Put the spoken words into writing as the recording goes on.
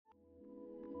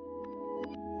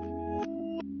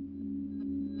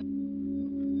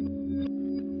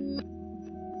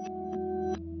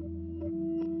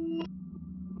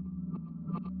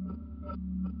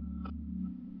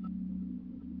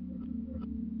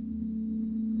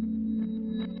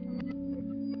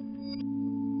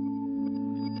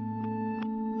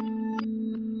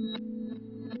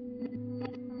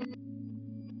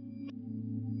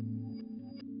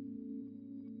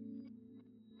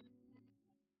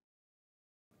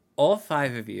All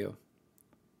five of you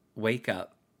wake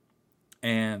up,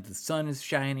 and the sun is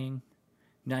shining,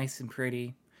 nice and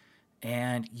pretty,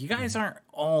 and you guys aren't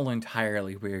all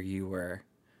entirely where you were.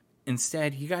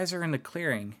 Instead, you guys are in the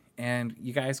clearing, and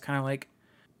you guys kind of like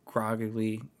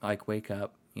groggily like wake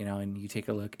up, and you take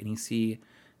a look and you see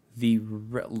the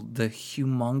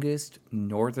humongous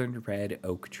northern red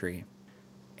oak tree,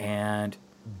 and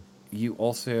you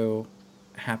also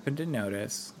happen to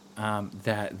notice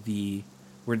that the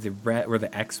where the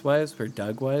X was, where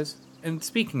Doug was. And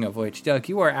speaking of which, Doug,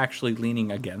 you are actually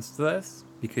leaning against this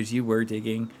because you were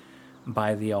digging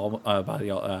by the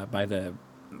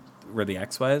where the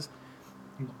X was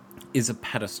is a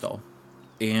pedestal,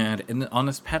 and on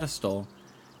this pedestal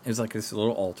is like this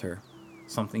little altar,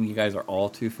 something you guys are all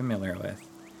too familiar with,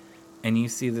 and you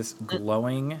see this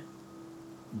glowing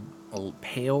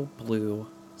pale blue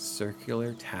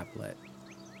circular tablet.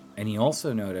 And you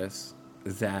also notice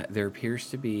that there appears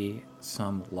to be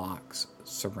some locks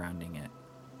surrounding it.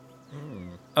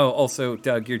 Oh, also,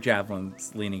 Doug, your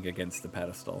javelin's leaning against the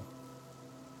pedestal.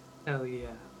 Hell yeah,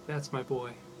 that's my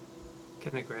boy.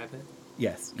 Can I grab it?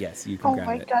 Yes, you can grab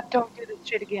my it. god, don't do this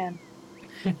shit again.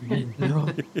 No.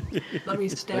 Let me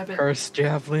stab it. Cursed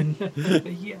javelin.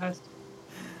 Yes.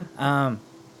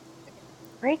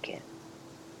 Break it.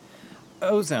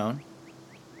 Ozone,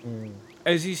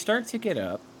 as you start to get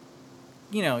up,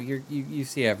 you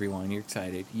see everyone, you're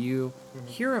excited. You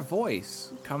hear a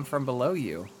voice come from below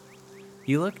you.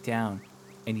 You look down,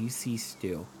 and you see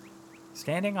Stu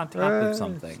standing on top of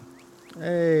something.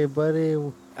 Hey, buddy.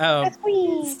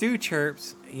 Stu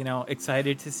chirps,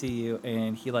 excited to see you,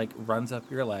 and he like runs up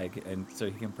your leg, and so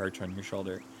he can perch on your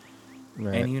shoulder.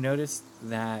 Right. And you notice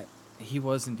that he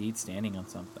was indeed standing on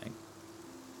something.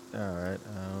 All right.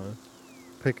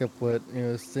 Pick up what he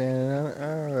was standing on.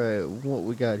 All right. What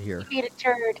we got here? Eat a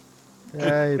turd.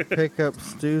 I pick up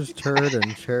Stu's turd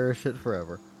and cherish it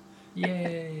forever.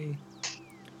 Yay.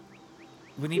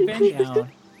 When you bend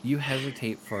down, you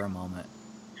hesitate for a moment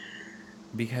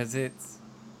because it's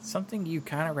something you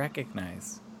kind of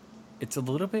recognize. It's a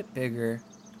little bit bigger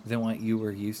than what you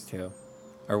were used to,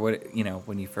 or what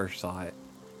when you first saw it.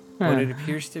 But it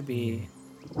appears to be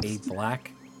a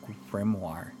black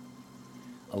grimoire,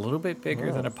 a little bit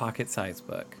bigger than a pocket-sized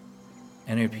book,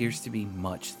 and it appears to be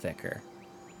much thicker.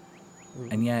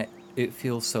 And yet, it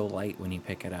feels so light when you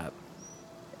pick it up.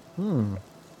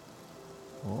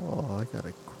 Oh, I got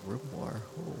a grimoire.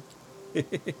 Oh.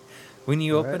 When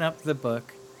you open up the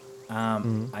book,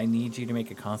 I need you to make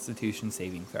a Constitution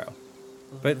saving throw.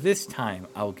 But this time,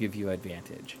 I'll give you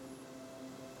advantage.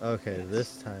 Okay,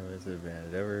 this time is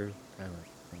advantage. Every time.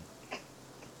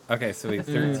 Okay, so we have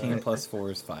 13 plus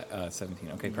 4 is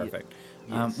 17. Okay, perfect.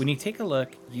 Yes. When you take a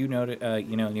look, you notice,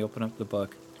 and you open up the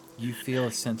book, you feel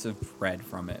a sense of dread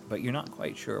from it, but you're not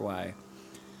quite sure why.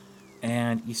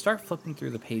 And you start flipping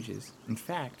through the pages. In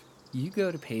fact, you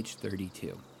go to page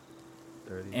 32.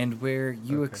 30. And where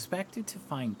you expected to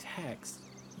find text,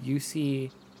 you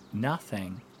see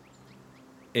nothing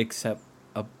except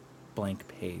a blank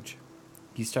page.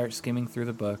 You start skimming through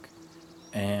the book,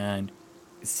 and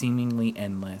seemingly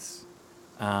endless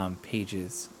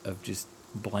pages of just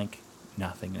blank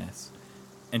nothingness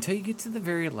until you get to the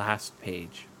very last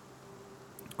page,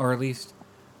 or at least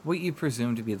what you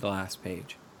presume to be the last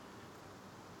page,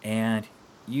 and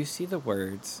you see the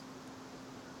words,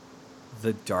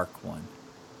 "The Dark One."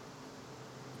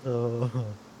 Oh,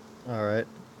 all right.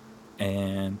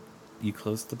 And you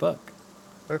close the book.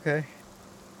 Okay.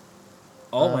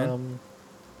 Alwyn,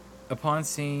 upon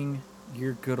seeing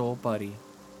your good old buddy,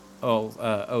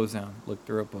 Ozone, look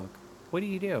through a book, what do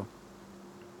you do?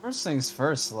 First things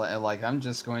first, like I'm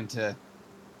just going to,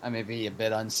 I may be a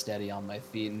bit unsteady on my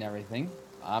feet and everything.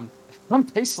 I'm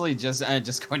basically just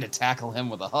going to tackle him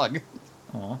with a hug.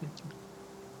 Aw.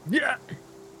 Yeah,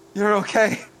 you're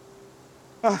okay.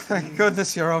 Oh, thank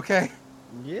goodness you're okay.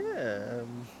 Yeah.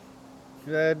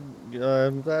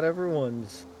 I'm glad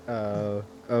everyone's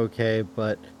okay,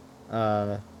 but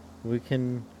we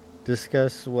can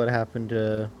discuss what happened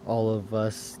to all of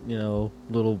us, a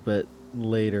little bit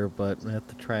later, but I have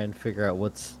to try and figure out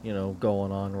what's,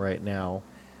 going on right now.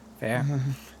 Fair.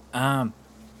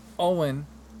 Owen,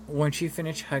 once you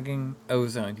finish hugging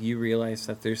Ozone, you realize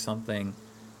that there's something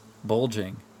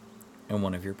bulging in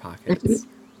one of your pockets.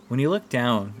 When you look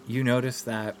down, you notice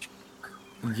that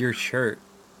your shirt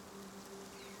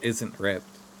isn't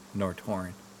ripped nor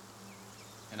torn.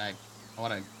 And I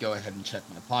want to go ahead and check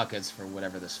my pockets for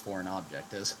whatever this foreign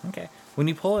object is. Okay. When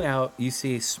you pull it out, you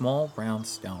see a small round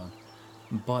stone,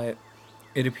 but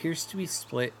it appears to be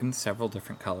split in several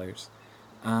different colors.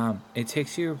 It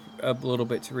takes you a little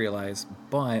bit to realize,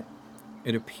 but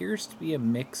It appears to be a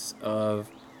mix of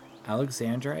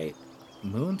alexandrite,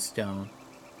 moonstone,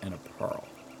 and a pearl.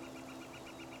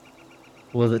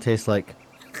 What does it taste like?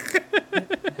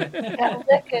 Gotta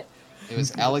lick it. It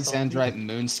was Alexandrite,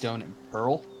 Moonstone, and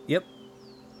Pearl. Yep.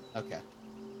 Okay.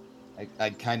 I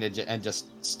kind of just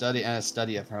study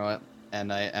it from it,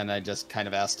 and I just kind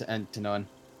of asked to know.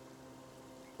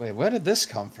 Wait, where did this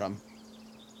come from?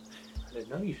 I didn't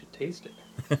know you should taste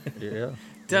it. Yeah.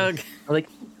 Doug, Lick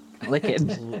it.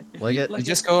 Like it? You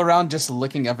just go around just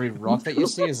licking every rock that you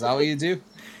see? Is that what you do?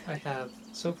 I have.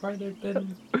 So far, there've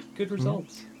been good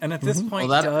results. and at this point,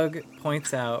 Well, that- Doug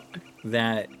points out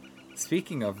that,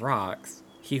 speaking of rocks,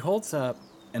 he holds up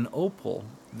an opal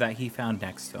that he found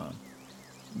next to him.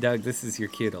 Doug, this is your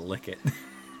cue to lick it.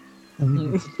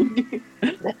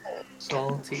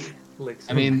 Salty licks.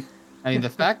 I mean, the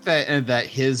fact that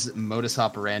his modus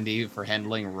operandi for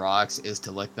handling rocks is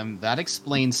to lick them, that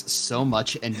explains so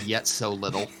much and yet so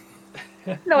little.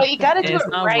 No, you gotta do It's it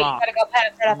not right. rock. You gotta go pat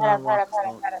it, pat it, Not pat it, rock, pat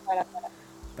it, pat it,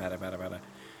 pat it, pat it. Bada.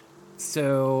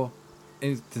 So,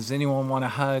 does anyone want to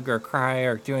hug or cry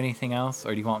or do anything else,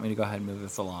 or do you want me to go ahead and move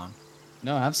this along?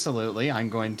 No, absolutely. I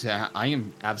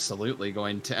am absolutely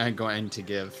going to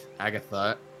give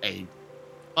Agatha a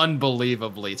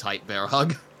unbelievably tight bear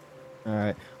hug. All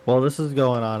right. While this is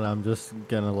going on, I'm just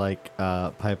gonna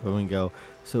pipe him and go.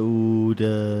 So,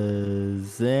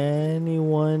 does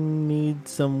anyone need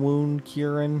some wound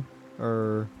curing,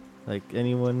 or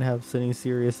anyone have any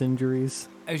serious injuries?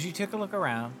 As you took a look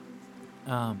around,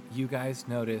 you guys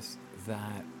noticed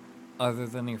that other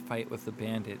than your fight with the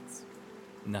bandits,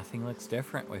 nothing looks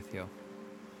different with you.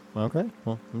 Okay.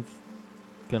 Well, I'm just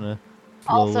gonna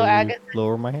Also, slowly Agatha-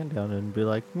 lower my hand down and be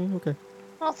like, okay.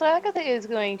 Also, Agatha is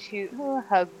going to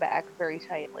hug back very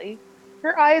tightly.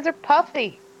 Her eyes are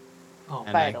puffy, oh,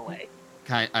 And by I- the way.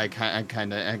 I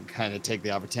kind of take the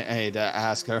opportunity to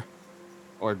ask her,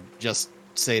 or just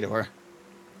say to her,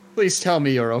 "Please tell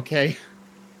me you're okay."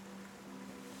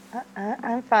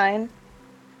 I'm fine.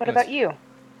 What Yes. about you?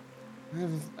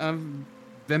 I've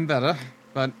been better,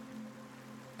 but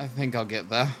I think I'll get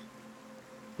there.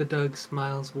 The Doug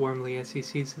smiles warmly as he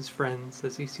sees his friends,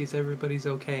 as he sees everybody's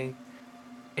okay,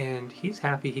 and he's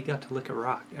happy he got to lick a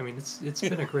rock. I mean, it's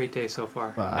been a great day so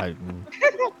far. I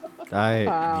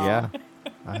Wow.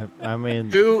 yeah. I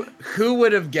mean, Who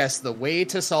would have guessed the way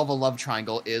to solve a love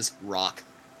triangle is rock?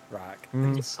 Rock.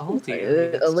 It's salty. I mean,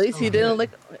 it's At least so he didn't good. lick.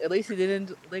 At least he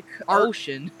didn't lick Are-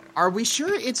 ocean. Are we sure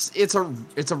it's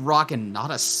a rock and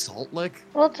not a salt lick?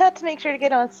 We'll just have to make sure to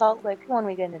get on Salt Lake when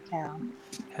we get into town.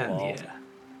 Hell Well, yeah.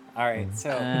 All right. So,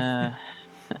 Uh,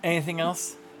 anything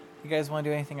else? You guys want to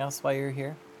do anything else while you're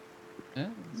here?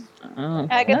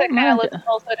 Agatha kind of looks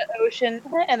also to Ocean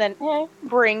and then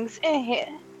brings,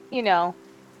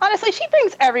 honestly, she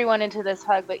brings everyone into this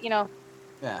hug, but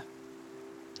Yeah.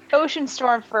 Ocean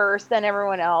Storm first, then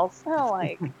everyone else.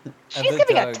 She's the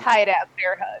giving a Doug- tight ass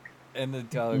bear hug. And the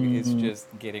Doug is just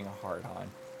getting a hard on,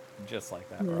 just like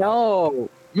that. Rock. No,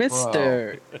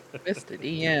 Mister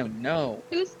DM, no.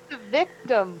 Who's the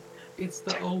victim? It's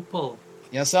the opal.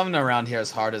 Yeah, something around here is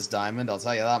hard as diamond. I'll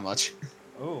tell you that much.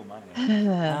 Oh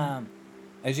my.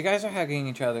 As you guys are hugging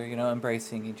each other,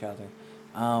 embracing each other,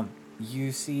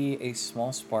 you see a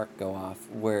small spark go off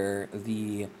where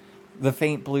the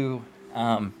faint blue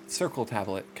circle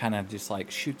tablet kind of just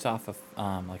shoots off of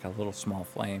a little small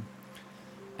flame,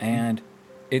 and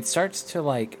it starts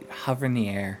to hover in the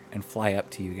air and fly up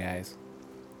to you guys.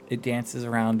 It dances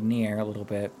around in the air a little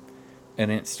bit,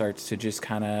 and it starts to just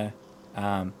kind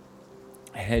of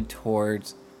head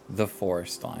towards the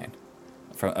forest line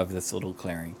of this little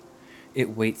clearing.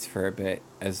 It waits for a bit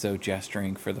as though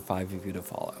gesturing for the five of you to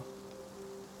follow.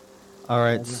 all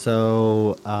right.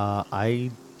 So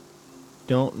I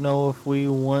don't know if we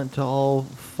want to all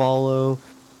follow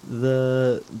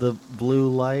the blue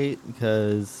light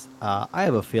because I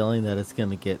have a feeling that it's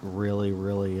gonna get really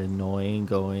really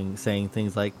annoying saying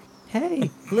things like,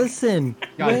 "Hey, listen."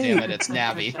 God damn it, it's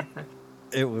Navi.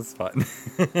 It was fun.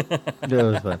 It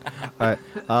was fun. All right.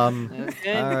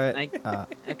 Okay. All right.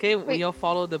 Okay, Wait. we all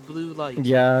follow the blue light.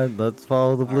 Yeah. Let's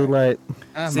follow the blue light.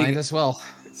 See- Might as well.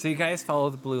 So you guys follow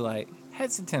the blue light,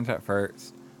 hesitant at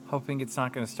first, hoping it's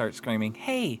not going to start screaming,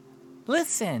 "Hey,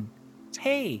 listen!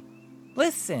 Hey,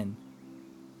 listen!"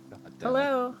 God damn it.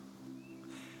 Hello.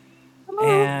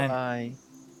 And Bye.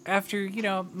 after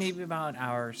maybe about an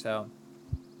hour or so,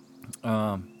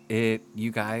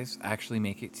 you guys actually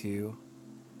make it to,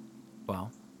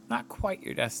 well, not quite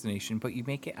your destination, but you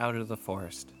make it out of the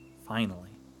forest finally.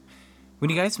 When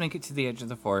you guys make it to the edge of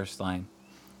the forest line,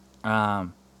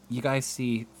 you guys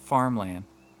see farmland,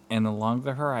 and along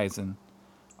the horizon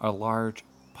are large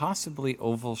possibly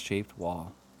oval-shaped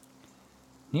wall.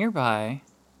 Nearby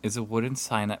is a wooden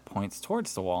sign that points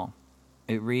towards the wall.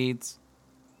 It reads,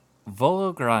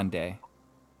 Volo Grande,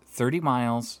 30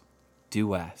 miles due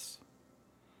west.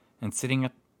 And sitting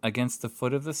up against the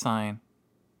foot of the sign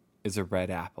is a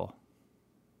red apple.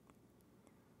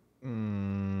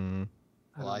 Mm,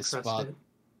 I Well, don't I trust spot- it.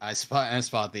 I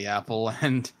spot the apple,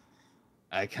 and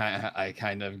I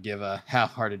kind of give a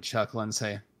half-hearted chuckle and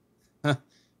say, huh,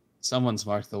 "Someone's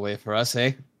marked the way for us,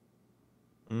 eh?"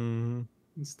 mm,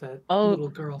 It's that Oh. little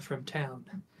girl from town.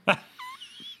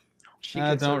 She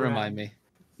gets Don't around. remind me.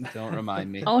 Don't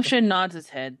remind me. Ocean nods his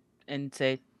head and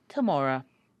say, Tamora.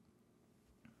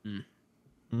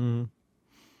 mm.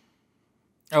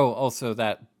 Oh, also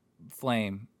that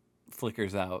flame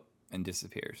flickers out and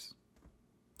disappears.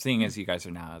 Seeing as you guys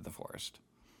are now out of the forest.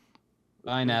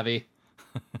 Bye, Navi.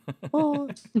 All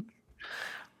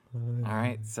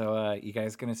right, so you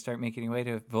guys gonna start making your way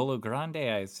to Volo Grande,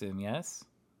 I assume, yes?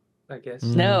 I guess.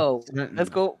 Mm. No. Certain.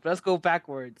 Let's go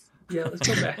backwards. Yeah, let's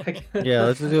go back. Yeah,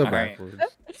 let's just do it All right. backwards.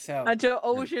 So, Until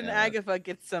Ocean Yeah. Agatha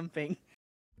gets something.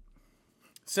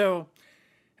 so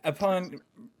upon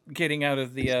getting out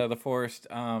of the forest,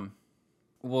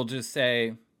 we'll just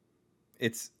say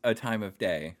it's a time of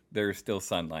day. There's still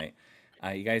sunlight.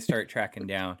 You guys start tracking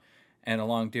down, and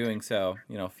along doing so,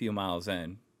 a few miles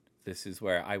in, this is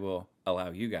where I will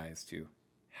allow you guys to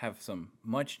have some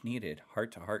much needed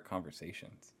heart-to-heart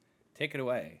conversations. Take it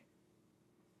away.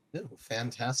 Ooh,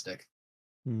 fantastic.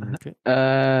 Okay.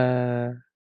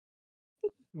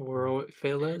 All right,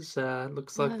 fellas.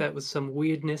 Looks like that was some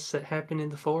weirdness that happened in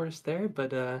the forest there, but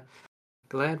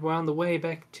glad we're on the way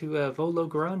back to Volo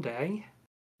Grande, eh?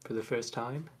 For the first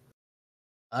time.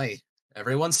 Aye,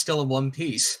 everyone's still in one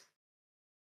piece.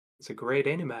 It's a great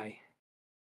anime.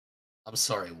 I'm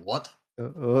sorry, what?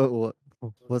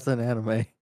 What's an anime?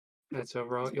 That's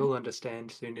alright. You'll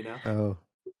understand soon enough. Oh.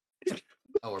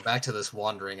 Oh, we're back to this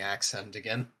wandering accent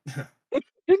again.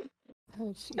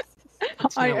 Oh, Jesus.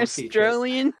 It's Are now you a feature.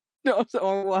 Australian? No,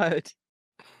 or what?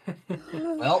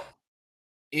 Well,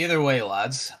 either way,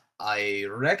 lads, I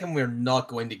reckon we're not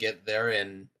going to get there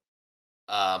in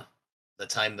the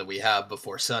time that we have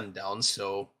before sundown,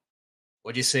 so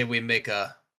what'd you say we make an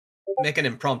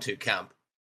impromptu camp?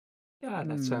 Yeah,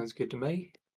 that Hmm. sounds good to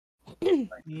me.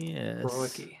 Yes.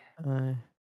 Crikey.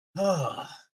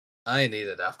 I need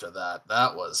it after that.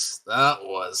 That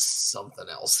was something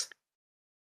else.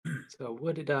 So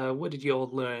what did you all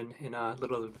learn in our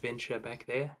little adventure back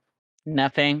there?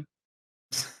 Nothing.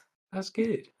 That's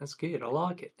good. That's good. I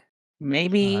like it.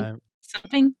 Maybe I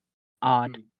something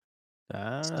odd.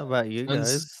 don't know about you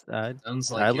Sounds- guys.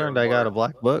 Sounds like I you're learned I got a more-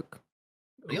 black book.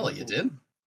 Really, you Ooh. did?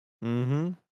 Mm-hmm.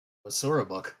 What sort of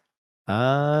book?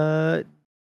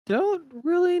 Don't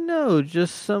really know.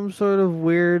 Just some sort of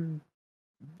weird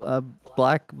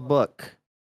black book.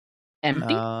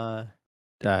 Empty?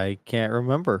 I can't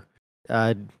remember.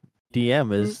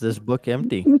 DM, is this book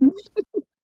empty?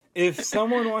 If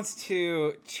someone wants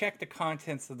to check the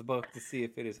contents of the book to see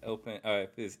if it is open, if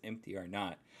it is empty or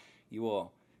not, you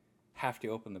will have to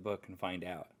open the book and find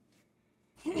out.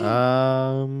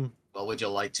 Well, would you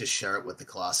like to share it with the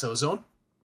class ozone?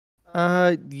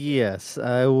 Yes,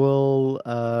 I will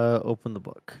open the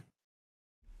book.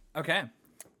 Okay.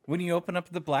 When you open up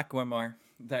the black grimoire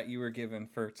that you were given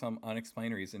for some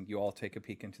unexplained reason, you all take a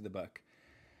peek into the book.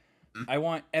 I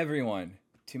want everyone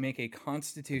to make a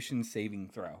Constitution saving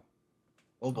throw.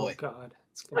 Oh Oh boy. god.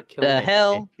 It's gonna kill The me.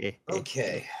 hell?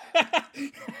 Okay.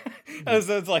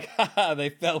 So it's like, haha, they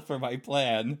fell for my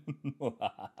plan. Mr.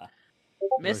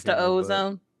 Okay, but-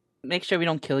 Ozone, make sure we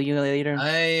don't kill you later.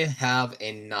 I have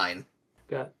a 9.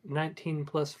 Got 19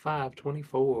 plus 5,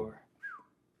 24.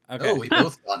 Okay. Oh, we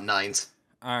both got 9s.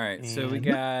 All right. So we And-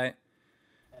 got.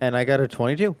 And I got a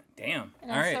 22. Damn.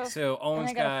 And All right. also- So And Owen's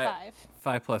I got a got 5.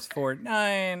 5 plus 4,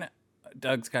 9.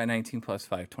 Doug's got 19 plus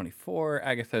 5, 24.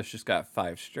 Agatha's just got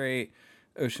 5 straight.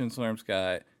 Ocean's Alarm's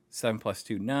got 7 plus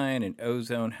 2, 9. And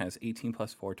Ozone has 18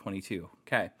 plus 4, 22.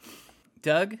 Okay.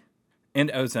 Doug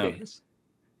and Ozone, Yes.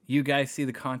 you guys see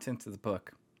the contents of the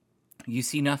book. You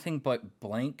see nothing but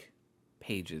blank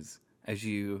pages as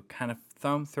you kind of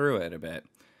thumb through it a bit.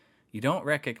 You don't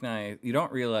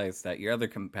realize that your other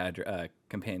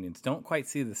companions don't quite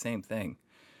see the same thing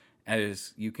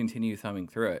as you continue thumbing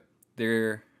through it.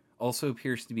 There also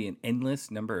appears to be an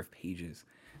endless number of pages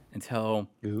until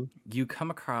Ooh. you come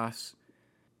across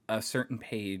a certain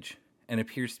page and it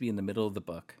appears to be in the middle of the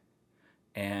book.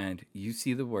 And you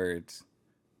see the words,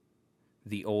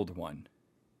 "The Old One."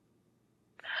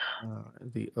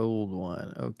 The old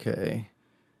one. Okay.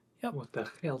 What the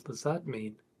hell does that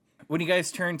mean? When you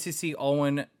guys turn to see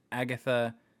Owen,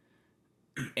 Agatha,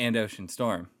 and Ocean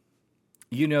Storm.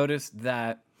 You notice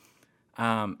that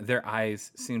their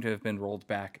eyes seem to have been rolled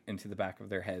back into the back of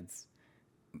their heads.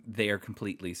 They are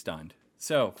completely stunned.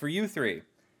 So, for you three,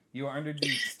 you are under the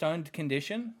stunned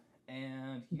condition,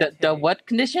 and you The take what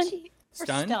condition? We're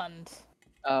Stunned? stunned.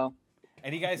 Oh,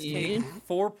 And you guys take Yeah.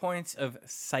 4 points of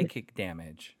psychic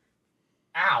damage.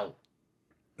 Ow!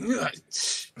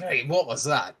 Hey, what was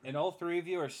that? And all 3 of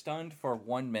you are stunned for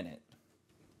 1 minute,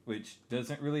 which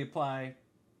doesn't really apply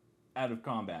out of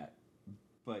combat.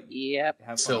 But yep. have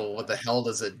fun So with what that. the hell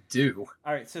does it do?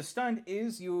 All right, so stunned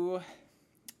is you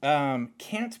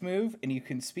can't move and you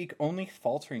can speak only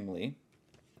falteringly.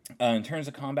 In terms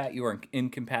of combat, you are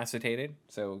incapacitated,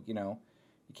 so you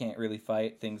can't really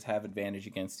fight. Things have advantage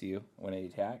against you when they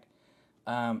attack,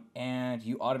 and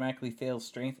you automatically fail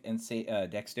strength and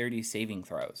dexterity saving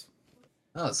throws.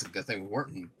 Oh, it's a good thing we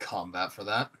weren't in combat for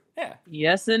that. Yeah,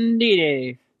 Yes,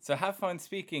 indeed. so have fun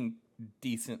speaking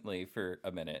decently for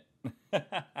a minute. But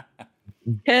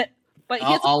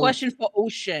here's a I'll- question for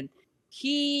Ocean.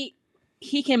 He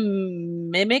can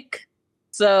mimic,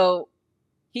 so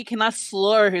he cannot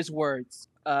slur his words.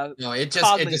 No, it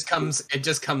Cognitive.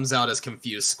 just comes out as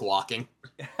confused squawking.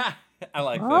 I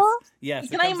like Huh? this. Yes,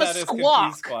 He it cannot comes even out as confused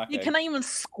squawk. squawking. You cannot even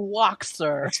squawk,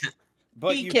 sir.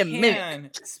 But he you can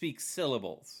mimic. can speak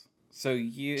syllables. So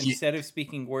Ye- instead of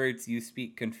speaking words, you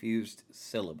speak confused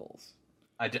syllables.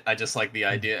 I just like the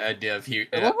idea of he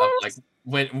What? of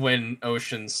like when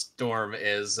Ocean Storm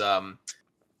is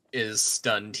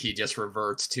stunned, he just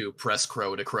reverts to press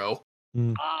crow to crow.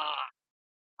 Ah,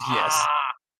 Yes.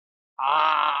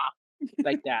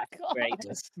 like that. Right.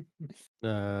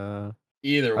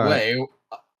 Either All way,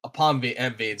 upon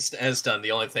being stunned,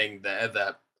 the only thing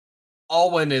that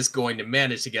Alwyn is going to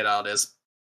manage to get out is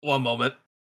one moment.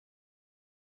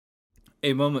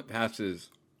 A moment passes,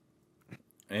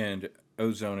 and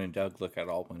Ozone and Doug look at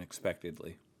Alwyn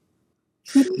unexpectedly.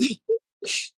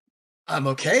 I'm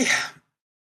okay.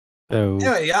 So,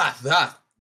 Yeah, that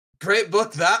great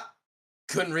book. That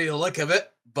couldn't read a lick of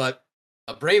it, but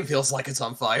a brain feels like it's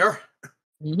on fire.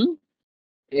 Mm-hmm.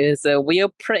 It's a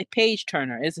real page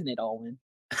turner, isn't it, Owen?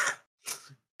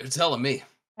 You're telling me.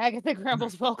 Agatha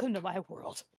Grumbles, welcome to my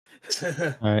world.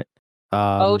 all right.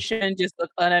 Ocean just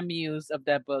looked unamused of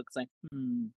that book. It's like,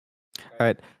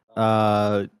 All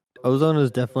right. Ozone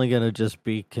is definitely gonna just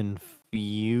be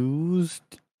confused,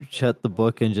 shut the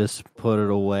book, and just put it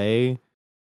away.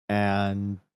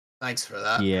 And Thanks for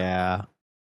that. yeah,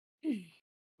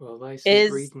 Well, I said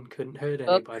Is reading couldn't hurt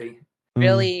book- anybody.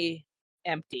 really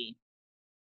empty.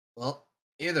 Well,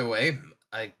 either way,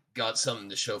 I got something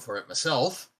to show for it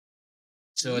myself.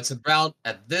 So it's about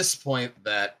at this point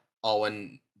that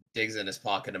Alwyn digs in his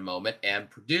pocket a moment and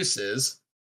produces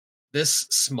this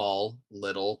small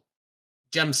little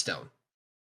gemstone,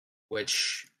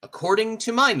 which, according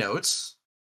to my notes,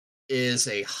 is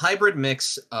a hybrid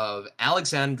mix of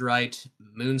alexandrite,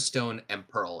 moonstone, and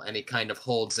pearl. And he kind of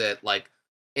holds it like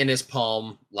in his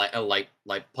palm, like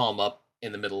palm up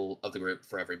in the middle of the group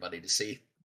for everybody to see.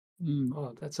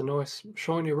 Oh, that's a nice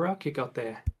shiny rock you got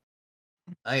there.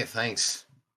 Hey, thanks.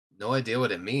 No idea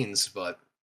what it means, but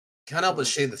can't help but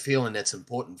share the feeling it's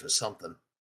important for something.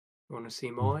 You want to see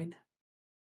mine?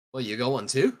 Well, you got one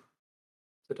too?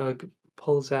 So Doug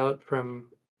pulls out from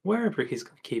wherever he's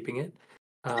keeping it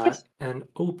an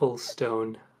opal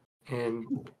stone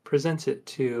and presents it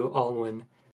to Alwyn.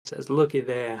 Says, "Looky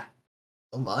there,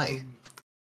 Oh my. Mm,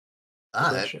 That,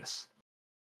 delicious.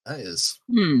 that is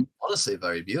Hmm. honestly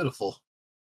very beautiful.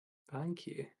 Thank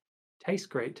you. Tastes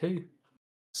great too.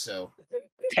 So,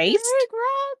 Taste? Big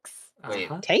rocks.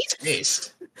 Wait. Uh-huh. Taste?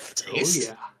 taste. Oh Taste?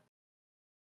 yeah,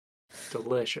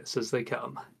 delicious as they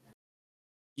come."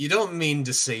 You don't mean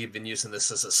to say you've been using this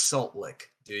as a salt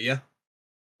lick, do you?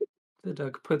 The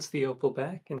Doug puts the opal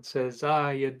back and says,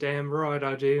 "Ah, you're damn right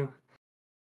I do."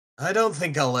 I don't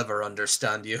think I'll ever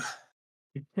understand you.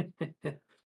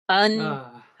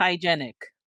 Unhygienic.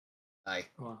 Ah, I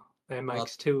well, that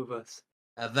makes two of us.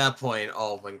 At that point,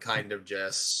 Alwyn kind of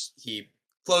he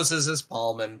closes his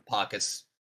palm and pockets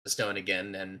the stone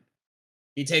again, and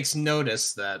he takes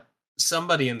notice that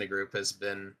somebody in the group has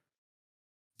been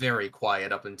very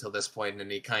quiet up until this point,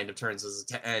 and he kind of turns his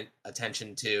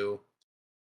attention to,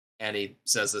 and he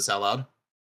says this out loud.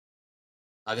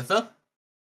 Agatha,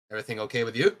 everything okay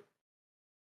with you?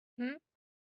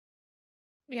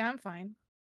 Yeah, I'm fine.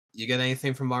 You get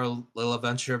anything from our little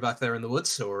adventure back there in the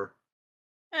woods, or?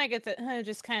 I get that.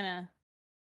 Just kind of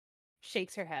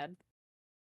shakes her head.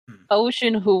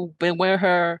 Ocean, who been with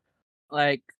her,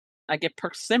 like, I get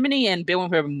proximity and been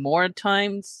with her more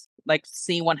times, like,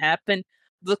 seeing what happened,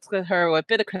 looks at her with a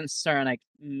bit of concern, like,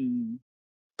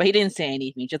 but he didn't say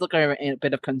anything. Just looked at her in a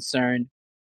bit of concern.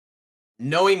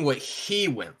 Knowing what he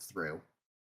went through,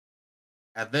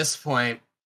 at this point,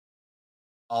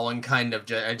 Olin kind of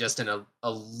just in a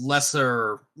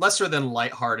lesser than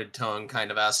lighthearted tone kind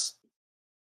of asks,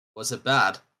 was it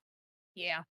bad?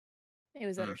 Yeah. It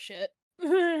was Hmm. utter shit.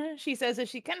 She says as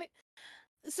she kind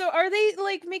of. So are they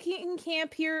like making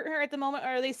camp here at the moment? Or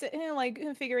are they sitting like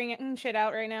figuring shit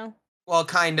out right now? Well,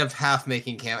 kind of half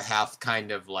making camp, half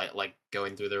kind of like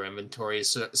going through their inventories,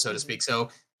 so to speak. So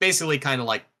basically, kind of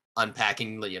like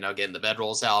unpacking, getting the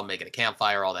bedrolls out, making a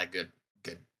campfire, all that good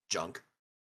junk.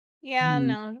 Yeah, Hmm.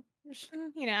 no.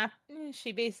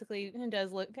 She basically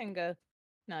does look and go,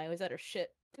 no, it was utter shit.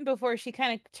 Before she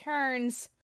kind of turns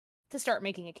to start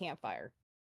making a campfire.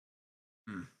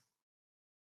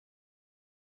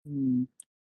 Hmm.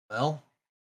 Well,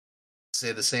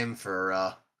 say the same for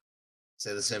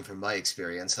my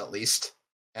experience, at least.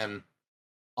 And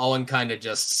Olin kind of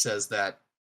just says that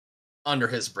under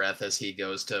his breath as he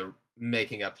goes to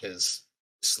making up his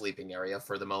sleeping area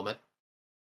for the moment.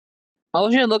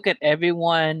 Ocean look at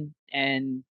everyone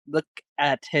and look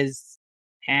at his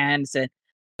hands and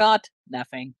got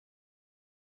nothing.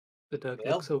 The Doug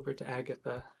Well. looks over to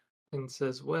Agatha and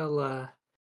says, "Well,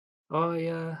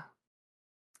 I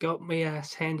got my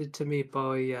ass handed to me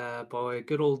by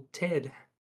good old Ted.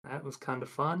 That was kind of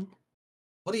fun."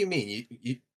 What do you mean?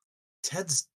 You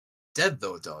Ted's dead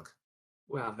though, Doug.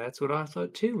 Well, that's what I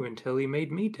thought too until he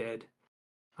made me dead.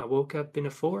 I woke up in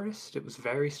a forest. It was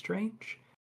very strange.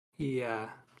 He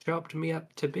chopped me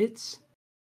up to bits,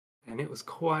 and it was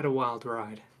quite a wild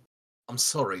ride. I'm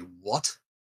sorry, what?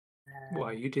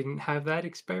 Why, you didn't have that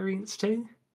experience too?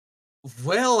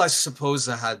 Well, I suppose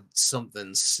I had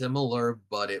something similar,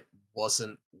 but it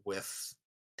wasn't with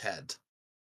Ted.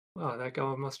 Well, that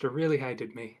guy must have really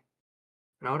hated me.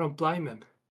 And I don't blame him.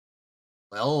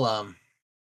 Well,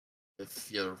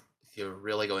 if you're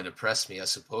really going to press me, I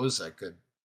suppose I could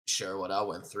share what I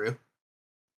went through.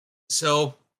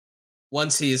 So,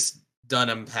 once he's done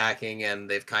unpacking and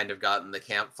they've kind of gotten the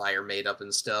campfire made up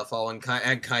and stuff, Owen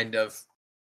kind of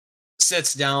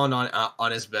sits down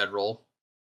on his bedroll.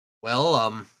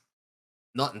 Well,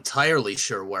 not entirely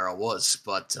sure where I was,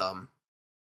 but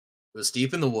it was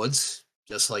deep in the woods,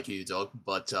 just like you, Doug.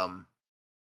 But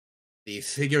the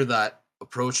figure that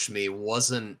approached me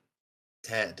wasn't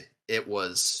Ted. It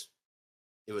was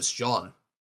John,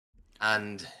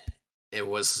 and it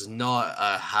was not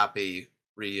a happy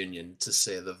reunion, to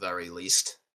say the very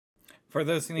least. For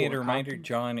those who need What a reminder, happened?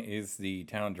 John is the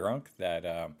town drunk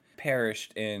that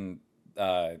perished in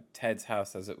Ted's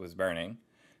house as it was burning,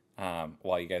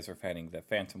 while you guys were fighting the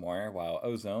Phantom Warrior, while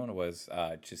Ozone was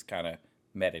just kind of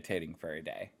meditating for a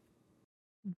day.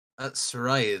 That's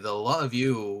right. A lot of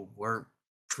you weren't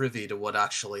privy to what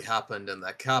actually happened in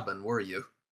that cabin, were you?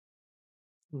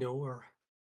 Nor.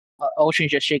 Ocean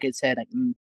just shake his head like,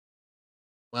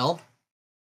 Well,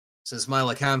 since my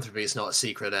lycanthropy is not a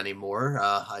secret anymore,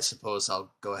 I suppose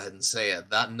I'll go ahead and say it.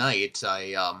 That night,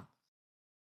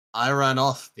 I ran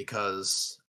off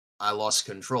because I lost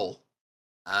control,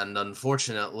 and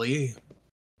unfortunately,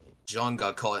 John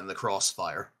got caught in the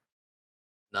crossfire.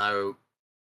 Now,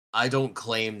 I don't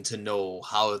claim to know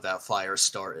how that fire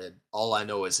started. All I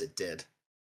know is it did.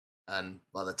 And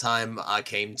by the time I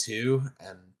came to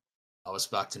and I was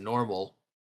back to normal,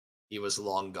 he was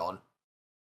long gone.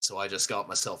 So I just got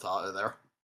myself out of there.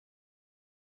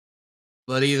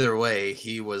 But either way,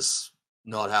 he was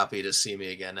not happy to see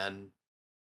me again, and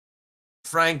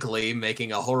frankly,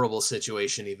 making a horrible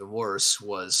situation even worse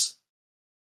was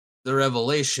the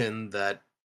revelation that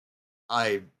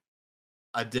I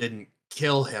didn't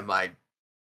kill him.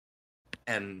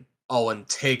 And Owen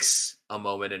takes a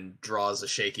moment and draws a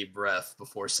shaky breath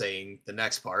before saying the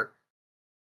next part.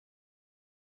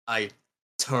 I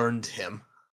turned him.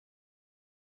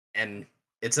 And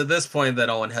it's at this point that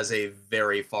Owen has a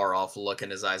very far off look in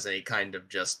his eyes, and he kind of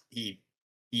just he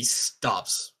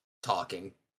stops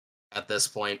talking at this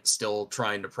point, still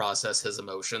trying to process his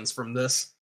emotions from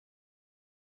this.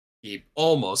 He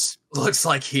almost looks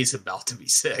like he's about to be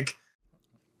sick.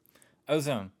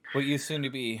 Ozone, what you assume to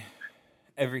be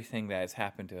everything that has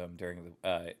happened to him during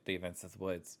the events of the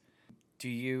woods, do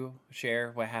you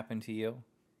share what happened to you?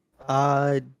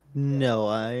 No,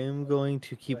 I am going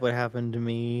to keep what happened to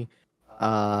me,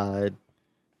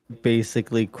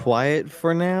 basically quiet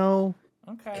for now,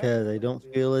 Okay. because I don't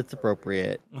feel it's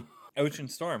appropriate. Ocean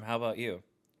Storm, how about you?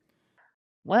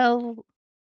 well,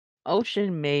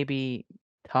 Ocean maybe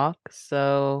talk,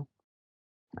 so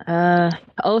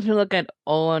Ocean look at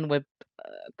Owen with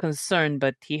concern,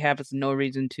 but he has no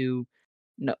reason to.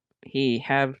 No, he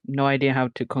have no idea how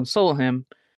to console him.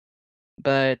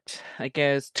 But I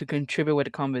guess to contribute with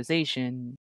the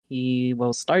conversation, he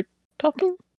will start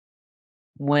talking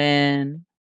when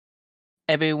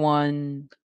everyone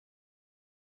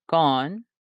gone.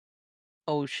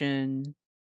 Ocean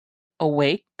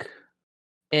awake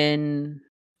in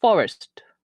forest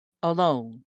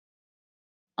alone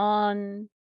on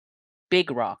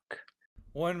Big Rock.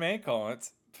 One may call it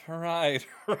Pride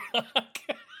Rock.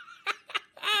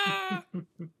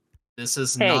 This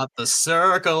is Hey. not the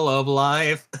circle of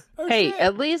life. Oh, Hey, shit.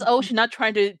 at least Ocean not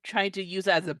trying to use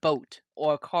it as a boat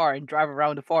or a car and drive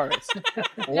around the forest.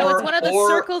 No, it's one of the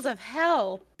circles of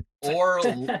hell. or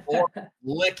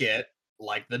lick it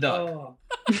like the duck. Oh,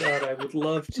 God, I would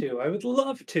love to. I would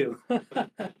love to.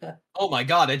 Oh my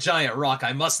god, a giant rock!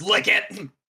 I must lick it.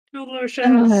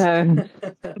 Delicious.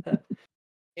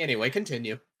 Anyway,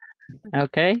 continue.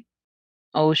 Okay.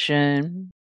 Ocean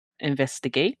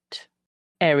investigate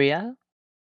area.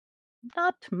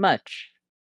 Not much,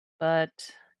 but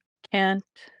can't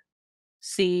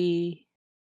see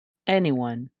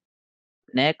anyone.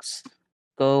 Next,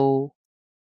 go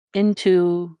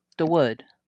into the wood.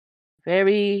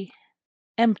 Very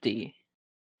empty.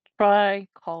 Try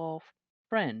call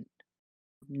friend.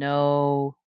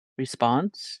 No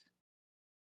response.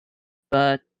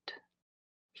 But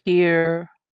hear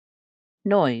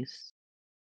noise.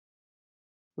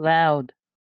 Loud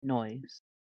noise.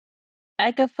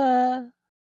 Agatha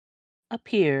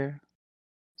appear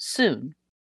soon.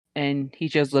 And he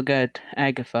just look at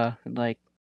Agatha and like,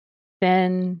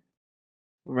 then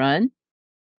run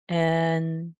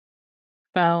and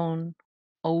found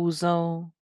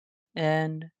Ozone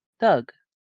and Doug.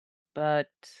 But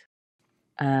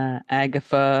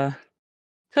Agatha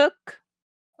took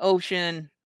Ocean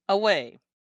away,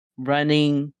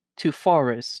 running to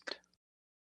forest.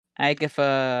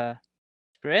 Agatha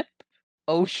trip,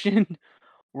 Ocean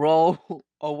roll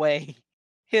away,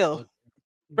 hill,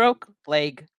 broke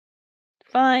leg,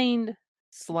 find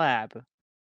slab.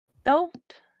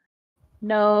 Don't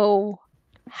know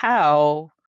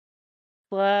how.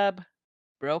 Slab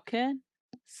broken,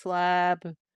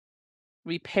 slab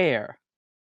repair.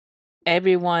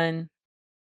 Everyone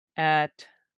at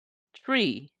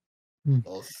tree.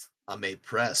 Well, I may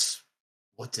press.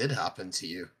 What did happen to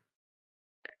you?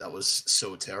 That was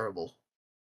so terrible.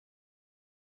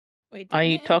 Wait, Are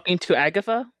you talking to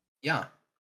Agatha? Yeah.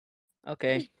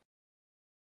 Okay.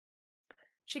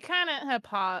 She kind of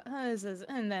pauses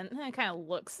and then kind of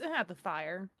looks at the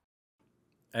fire.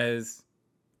 As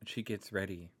she gets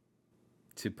ready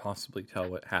to possibly tell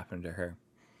what happened to her,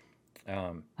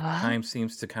 time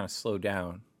seems to kind of slow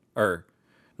down, or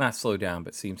not slow down,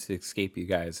 but seems to escape you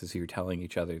guys as you're telling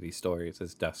each other these stories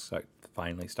as dusk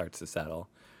finally starts to settle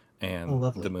and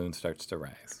the moon starts to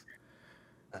rise.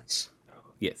 That's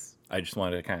Yes, I just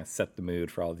wanted to kind of set the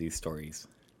mood for all these stories.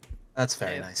 That's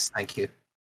very nice. Thank you.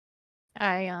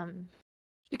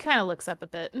 She kind of looks up a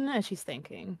bit and she's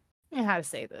thinking how to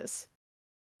say this.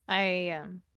 I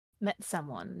met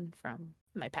someone from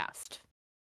my past.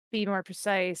 Be more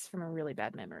precise, from a really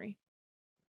bad memory.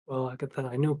 Well, Agatha,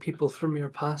 I know people from your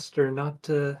past are not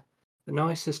the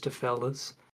nicest of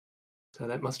fellas, so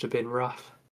that must have been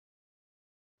rough.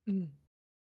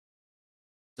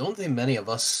 Don't think many of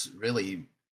us really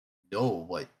know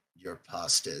what your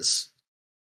past is.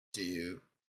 Do you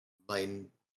mind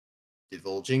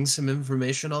divulging some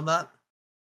information on that?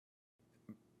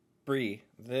 Bree,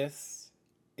 this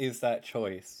is that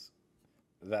choice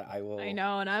that I will. I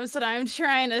know, and I'm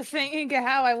trying to think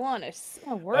how I want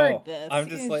to word this. I'm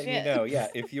just letting you know. Yeah,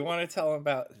 if you want to tell him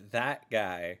about that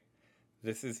guy,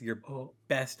 this is your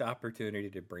best opportunity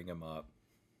to bring him up.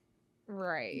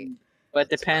 Right. But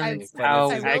depends I how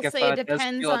I will Agatha say it does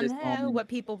depends feel at on this moment. what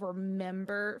people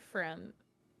remember from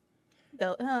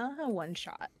the one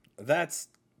shot. That's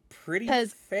pretty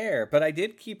 'Cause- fair, but I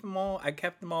did keep them all. I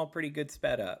kept them all pretty good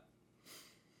sped up.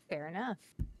 Fair enough.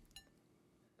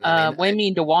 What do you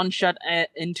mean, the one shot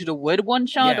into the wood one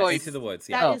shot? Yeah, or into the woods.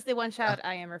 That Yeah. is the one shot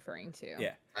I am referring to.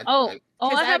 Yeah. Oh,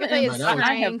 Because I have it Agatha in is my notes. I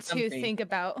trying have to something. think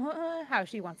about how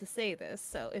she wants to say this.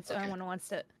 So if someone wants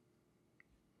to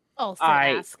also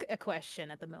Alright. ask a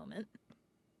question at the moment.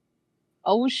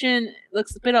 Ocean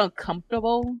looks a bit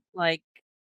uncomfortable. Like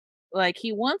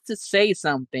he wants to say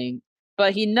something,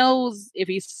 but he knows if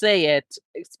he say it,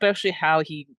 especially how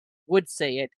he would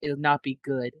say it, it'll not be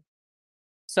good.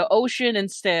 So Ocean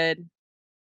instead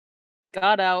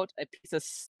got out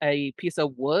a piece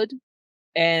of wood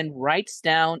and writes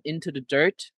down into the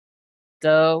dirt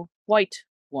the white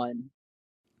one.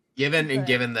 Given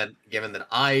that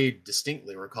I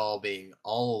distinctly recall being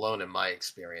all alone in my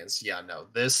experience, yeah, no,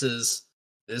 this is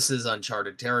this is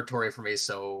uncharted territory for me.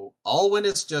 So Alwyn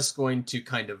is just going to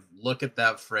kind of look at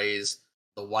that phrase.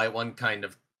 The white one kind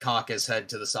of cock his head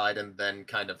to the side and then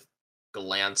kind of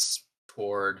glance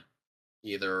toward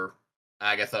either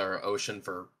Agatha or Ocean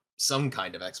for some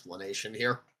kind of explanation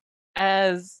here.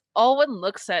 As Alwyn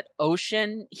looks at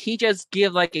Ocean, he just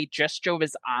give like a gesture with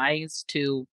his eyes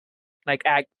to like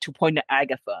to point to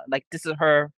Agatha. Like this is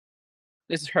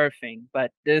her thing,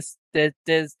 but this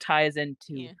ties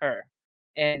into Yeah. her.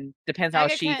 And depends how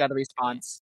she got a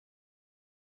response.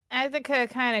 Agatha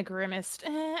kind of grimaced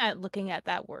at looking at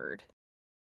that word.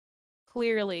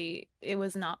 Clearly, it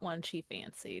was not one she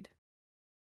fancied.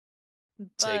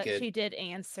 But she did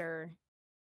answer.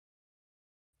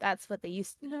 That's what they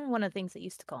used. One of the things they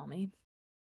used to call me.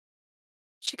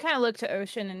 She kind of looked to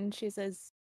Ocean and she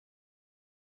says,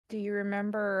 "Do you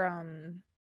remember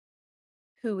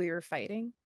who we were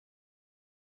fighting?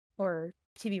 Or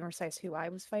to be more precise, who I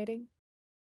was fighting?"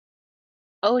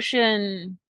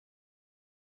 Ocean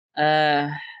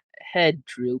head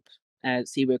droop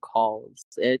as he recalls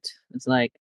it. It's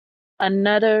like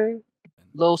another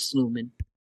Loslumen.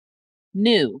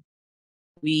 New.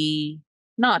 We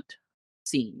not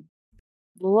seen.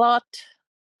 Lot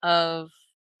of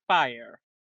fire.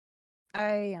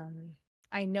 I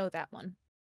know that one.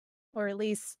 Or at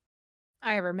least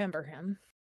I remember him.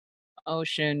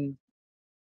 Ocean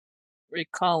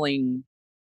recalling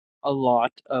a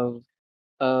lot of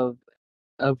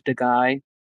the guy,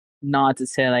 nods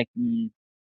his head like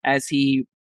as he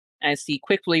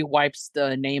quickly wipes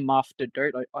the name off the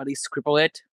dirt, or at least scribble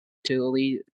it to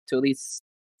at least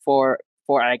for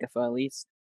Agatha at least.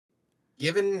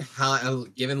 Given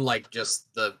like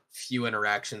just the few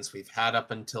interactions we've had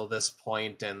up until this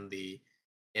point and the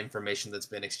information that's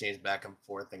been exchanged back and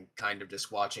forth and kind of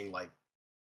just watching like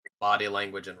body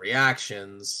language and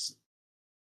reactions,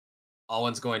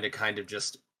 Alwyn's going to kind of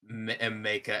just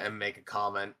make a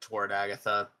comment toward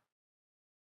Agatha.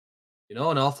 You know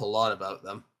an awful lot about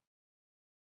them.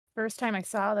 First time I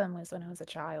saw them was when I was a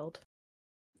child.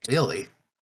 Really?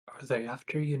 Are they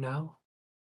after you now?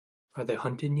 Are they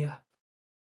hunting you?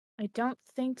 I don't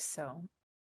think so.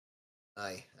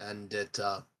 Aye, and it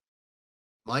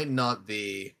might not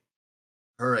be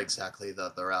her exactly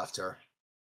that they're after.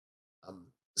 I'm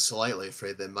slightly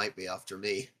afraid they might be after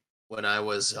me. When I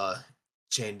was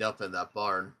chained up in that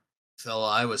barn, the fella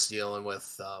I was dealing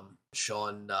with,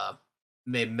 Sean,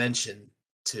 made mention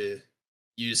to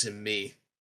using me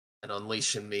and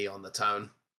unleashing me on the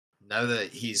town. Now that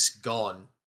he's gone,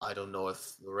 I don't know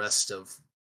if the rest of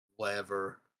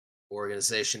whatever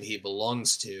organization he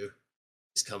belongs to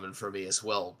is coming for me as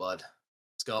well, but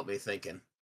it's got me thinking.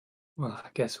 Well, I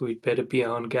guess we'd better be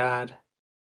on guard.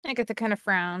 Agatha kind of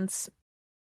frowns.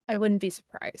 I wouldn't be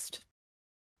surprised.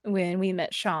 When we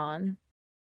met Sean,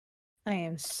 I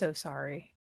am so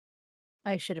sorry.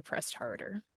 I should have pressed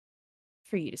harder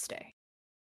for you to stay.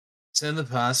 It's in the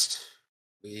past.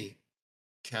 We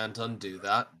can't undo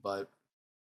that, but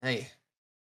hey,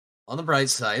 on the bright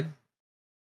side,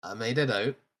 I made it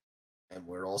out, and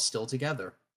we're all still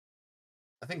together.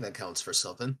 I think that counts for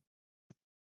something.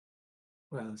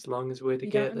 Well, as long as we're You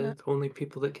together, don't know- the only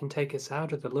people that can take us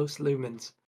out are the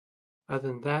Lostlumens. Other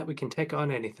than that, we can take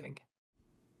on anything.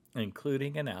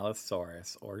 Including an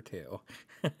Allosaurus or two.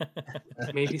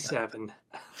 Maybe 7.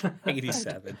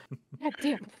 87. God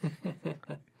damn.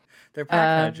 They're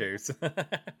pack hunters.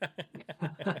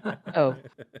 Oh.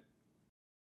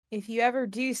 If you ever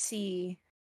do see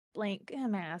blank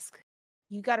mask,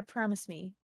 you gotta promise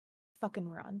me, fucking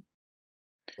run.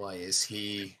 Why is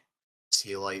he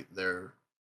like their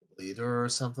leader or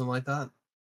something like that?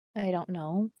 I don't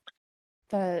know,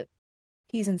 but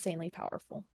he's insanely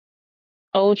powerful.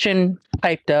 Ocean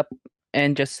piped up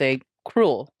and just say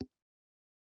cruel.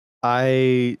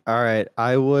 I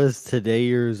was today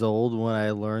years old when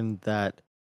I learned that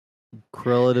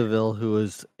Cruella de Vil, who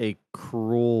is a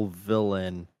cruel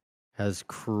villain, has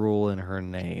cruel in her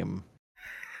name.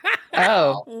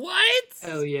 Oh. What?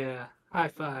 Hell yeah. High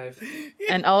five.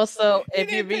 And also, You if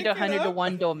you didn't read pick it 100 to up?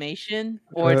 1 Dalmatian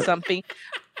or something,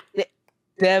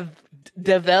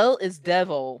 Devil is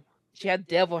devil. She had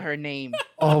devil her name.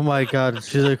 Oh my god,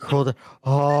 she's a cruel.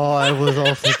 Oh, I was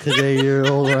also today years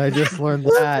old when I just learned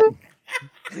that.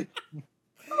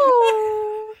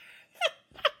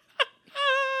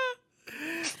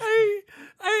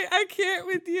 I can't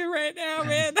with you right now,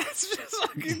 man. That's just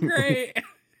fucking great.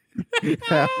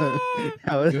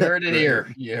 How is You that heard it great?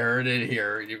 here. You heard it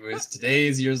here. He was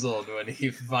today's years old when he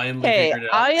finally Hey, figured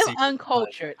it out. I am secret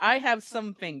uncultured. I have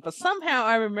something, but somehow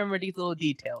I remember these little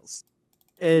details.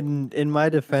 in my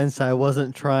defense, I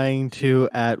wasn't trying to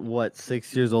at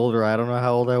 6 years old, or I don't know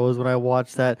how old I was when I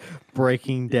watched that,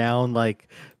 breaking down like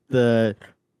the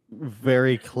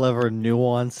very clever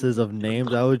nuances of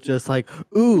names. I was just like,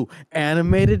 ooh,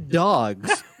 animated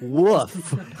dogs.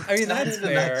 Woof. I mean, It's not that's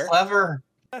even that fair. clever.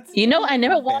 That's You know, I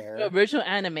never fair. watched the original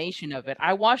animation of it.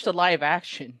 I watched the live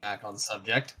action. Back on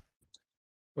subject.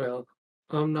 Well,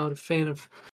 I'm not a fan of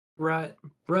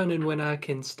running when I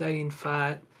can stay and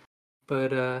fight,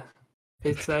 but if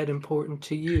it's that important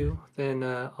to you, then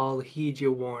I'll heed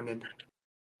your warning.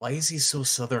 Why is he so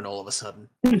southern all of a sudden?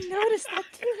 I noticed that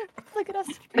too. Look at us,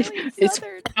 Australian It's-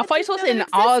 Southern. I thought it was in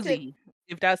Aussie,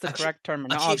 if that's the I keep- correct I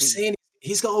terminology. keep saying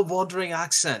he's got a wandering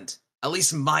accent. At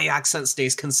least my accent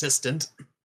stays consistent.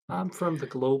 I'm from the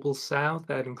global south.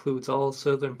 That includes all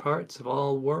southern parts of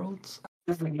all worlds.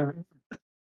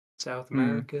 South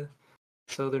America,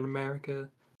 Southern America,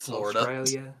 Florida.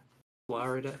 Australia,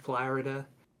 Florida.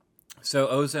 So,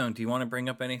 Ozone, do you want to bring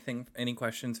up any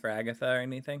questions for Agatha or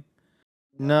anything?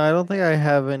 No, I don't think I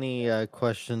have any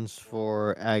questions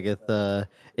for Agatha,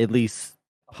 at least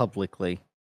publicly.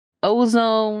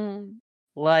 Ozone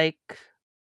like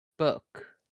book.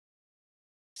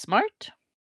 Smart?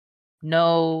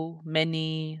 Know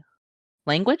many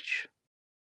language?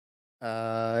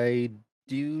 I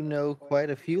do know quite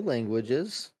a few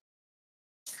languages.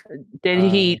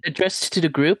 Did he address to the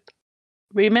group?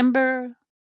 Remember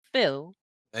Phil?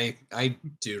 I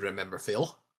do remember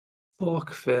Phil.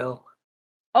 Fuck Phil.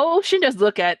 Ocean just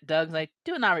look at Doug like,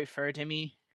 do not refer to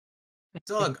me.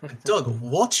 Doug,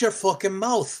 watch your fucking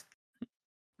mouth.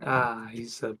 Ah,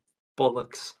 he's a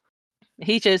bollocks.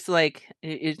 He just like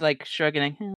is like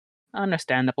shrugging, like,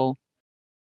 understandable.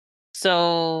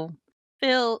 So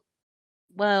Phil,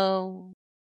 well,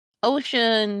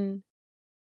 Ocean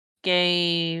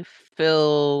gave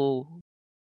Phil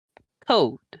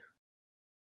code.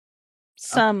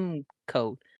 Some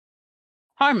code.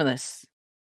 Harmless.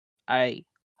 I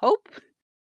hope.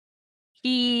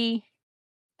 He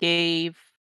gave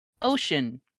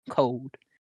Ocean code.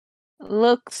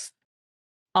 Looks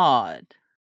odd.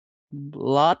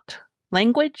 Lot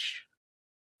language.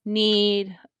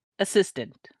 Need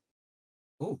assistant.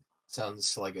 Oh,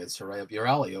 sounds like it's right up your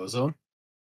alley, Ozone.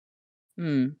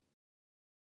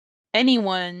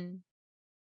 Anyone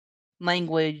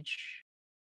language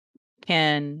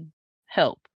can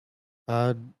help.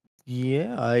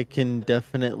 Yeah, I can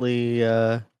definitely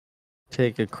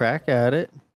take a crack at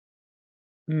it.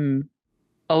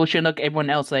 Ocean look everyone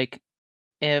else like,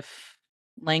 if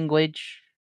language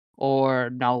or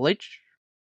knowledge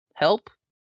help,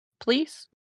 please.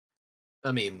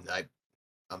 I mean,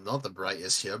 I'm not the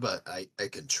brightest here, but I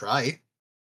could try.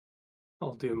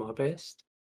 I'll do my best.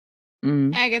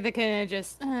 Agatha kind of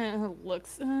just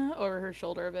looks over her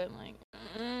shoulder a bit, like,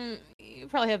 you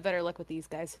probably have better luck with these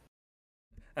guys.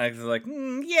 Agatha's like,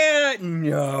 yeah,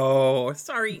 no,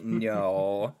 sorry,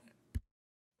 no.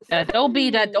 Don't be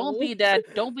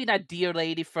that dear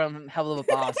lady from Hell of a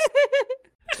Boss.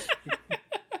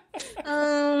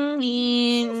 No.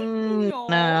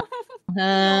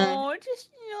 No. Just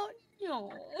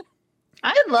no.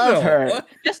 I love No. her.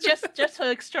 Just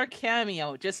her extra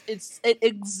cameo. It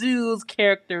exudes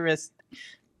characteristic.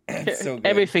 It's so good.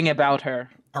 Everything about her.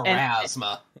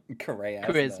 Charisma.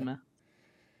 Charisma.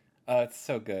 Oh, it's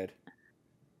so good.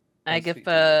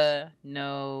 Agatha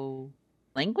no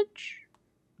language,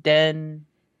 then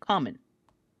common.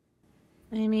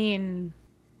 I mean,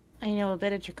 I know a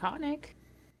bit of Draconic.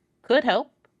 Could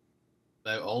help.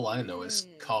 Now all I know is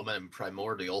common and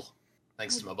primordial,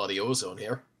 thanks to my buddy Ozone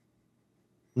here.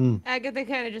 Agatha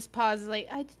kind of just pauses, like,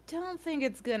 I don't think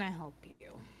it's gonna help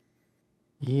you.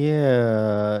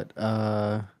 Yeah,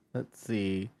 let's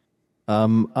see.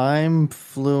 I'm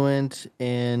fluent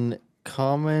in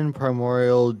common,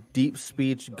 primordial, deep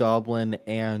speech, goblin,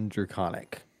 and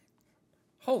draconic.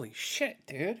 Holy shit,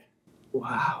 dude.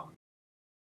 Wow.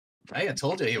 I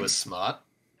told you he was smart.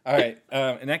 All right.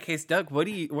 In that case, Doug, what are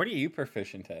you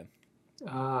proficient in?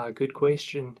 Good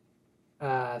question.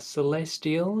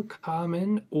 Celestial,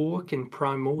 common, orc, and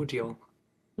primordial.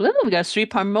 Ooh, we got 3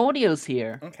 primordials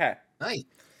here. Okay. Nice.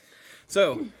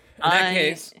 So, in that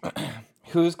case,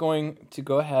 who's going to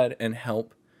go ahead and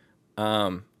help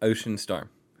Ocean Storm?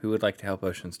 Who would like to help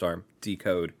Ocean Storm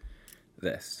decode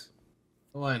this?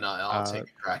 Why not? I'll take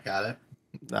a crack at it.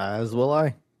 As will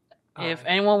I. If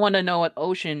anyone want to know what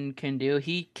Ocean can do,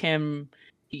 he can.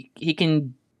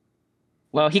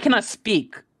 Well, he cannot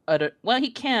speak.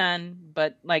 He can,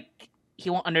 but like he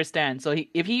won't understand. So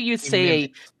if you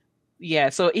say, yeah,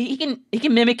 so he can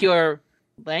mimic your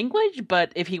language,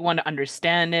 but if he want to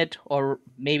understand it or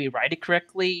maybe write it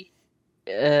correctly,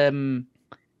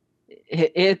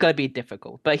 it's gonna be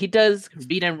difficult. But he does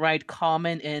read and write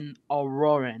common in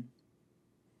Auroran,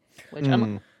 which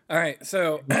I'm. All right,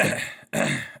 so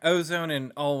Ozone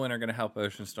and Alwyn are going to help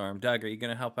Oceanstorm. Doug, are you going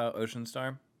to help out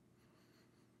Oceanstorm?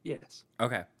 Yes.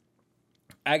 Okay.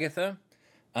 Agatha,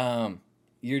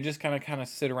 you're just kind of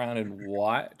sit around and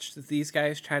watch these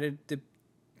guys try to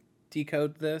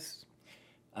decode this.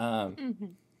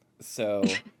 So,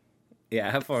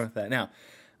 yeah, have fun with that. Now,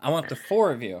 I want the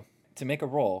four of you to make a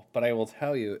roll, but I will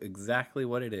tell you exactly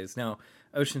what it is. Now,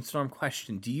 Oceanstorm,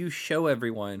 question: do you show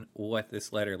everyone what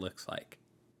this letter looks like?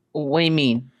 What do you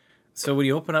mean? So when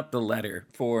you open up the letter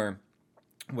for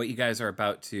what you guys are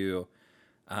about to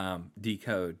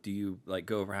decode, do you like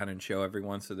go around and show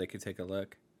everyone so they can take a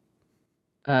look?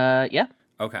 Yeah.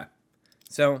 Okay.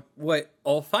 So what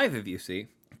all five of you see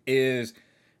is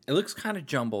it looks kind of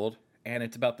jumbled, and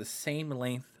it's about the same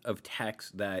length of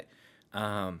text that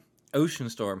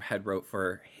Oceanstorm had wrote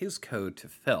for his code to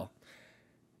Phil.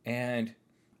 And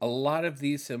a lot of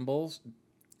these symbols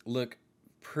look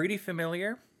pretty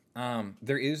familiar.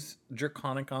 There is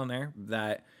Draconic on there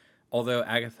that, although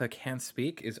Agatha can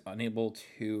speak, is unable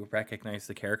to recognize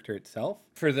the character itself.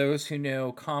 For those who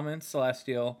know Common,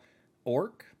 Celestial,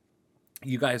 Orc,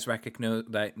 you guys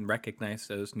recognize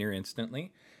those near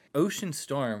instantly.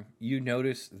 Oceanstorm, you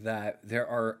notice that there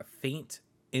are faint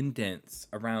indents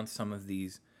around some of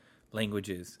these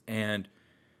languages, and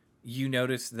you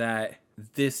notice that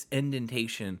this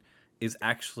indentation is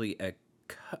actually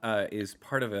is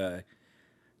part of a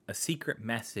secret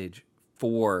message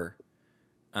for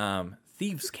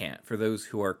thieves' cant, for those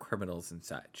who are criminals and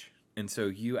such. And so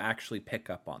you actually pick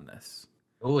up on this.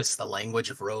 Oh, it's the language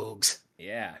of rogues.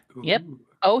 Yeah. Yep.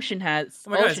 Ocean has.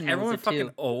 Oh my gosh, Ocean knows everyone it fucking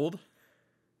too. old.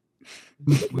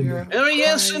 Oh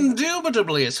yes,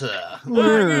 indubitably, sir. Quite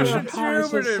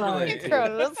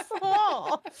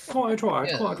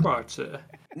right, sir.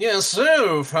 Yes,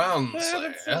 so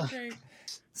fancy.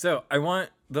 So I want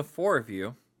the four of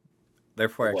you,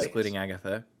 therefore Boys. excluding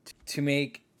Agatha, to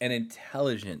make an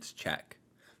intelligence check.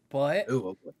 But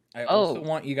Ooh, I also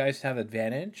want you guys to have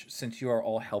advantage since you are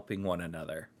all helping one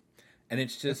another. And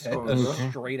it's just a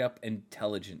straight up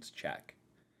intelligence check.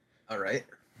 all right.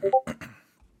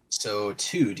 So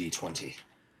 2d20.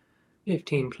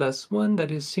 15 plus 1,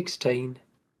 that is 16.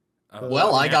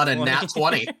 Well, I got a nat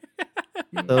 20.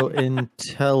 So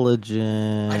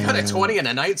intelligent. I got a 20 and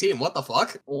a 19. What the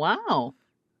fuck? Wow.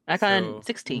 I got So-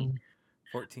 16.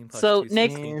 14 plus So 2,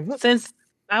 Nick, 16. since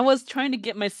I was trying to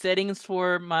get my settings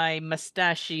for my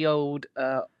mustachioed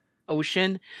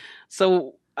Ocean,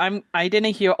 so I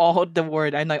didn't hear all the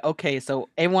word. I'm like, okay, so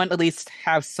everyone at least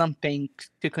have something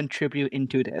to contribute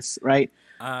into this, right?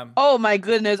 Oh my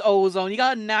goodness, Ozone, you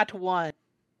got a nat 1.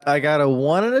 I got a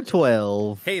 1 and a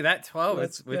 12. Hey, that 12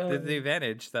 Let's is with go. the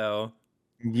advantage, though.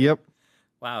 Yep.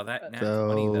 Wow, that nat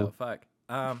So- 20, though. Fuck.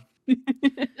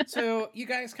 So you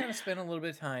guys kind of spend a little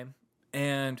bit of time,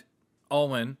 and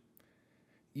Alwyn,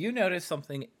 you notice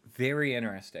something very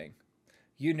interesting.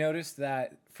 You notice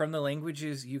that from the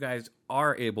languages you guys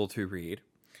are able to read,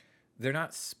 they're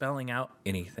not spelling out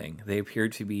anything. They appear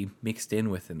to be mixed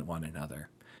in with one another.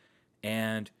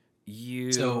 And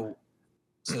you... So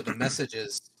the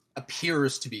messages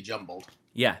appears to be jumbled.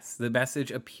 Yes, the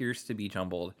message appears to be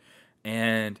jumbled.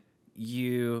 And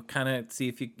you kind of see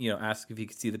if you ask if you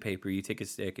can see the paper. You take a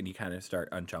stick and you kind of start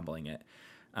unjumbling it.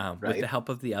 With Right. the help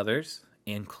of the others,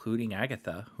 including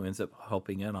Agatha, who ends up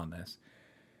helping in on this,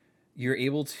 you're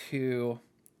able to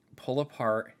pull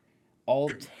apart all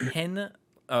 9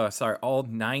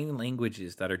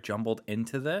 languages that are jumbled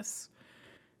into this,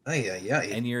 Yeah.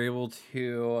 and you're able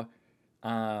to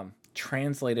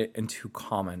translate it into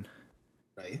Common.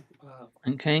 Right. Wow.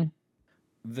 Okay.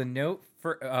 The note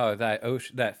for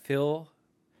that Phil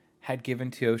had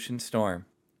given to Oceanstorm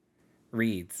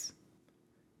reads,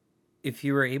 "If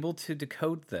you were able to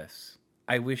decode this,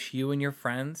 I wish you and your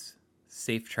friends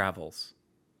safe travels.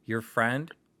 Your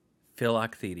friend, Phil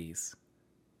Octhetes."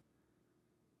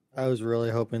 I was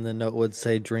really hoping the note would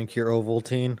say, "Drink your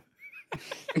Ovaltine." I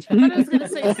thought I was gonna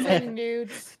say send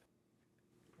nudes.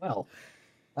 Well,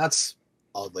 that's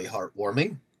oddly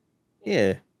heartwarming.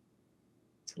 Yeah.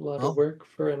 It's a lot Well. of work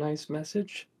for a nice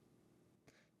message.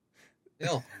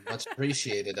 Well, much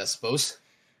appreciated, I suppose.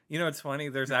 You know, it's funny.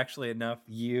 There's actually enough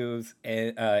U's,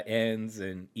 and, N's,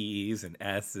 and E's, and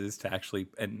S's to actually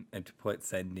and to put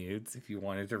send nudes if you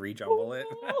wanted to rejumble it.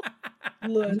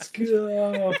 Let's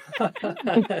go.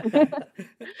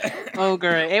 Oh,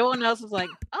 great. Everyone else was like,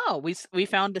 oh, we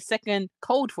found the second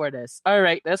code for this. All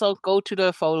right, let's all go to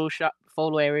the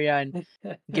photo area and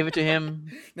give it to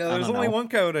him. No, I there's don't only know. one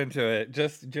code into it.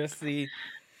 Just the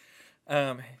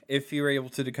If you were able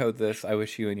to decode this, I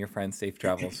wish you and your friend safe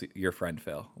travels. Your friend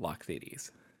Phil, Lock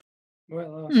Thedes.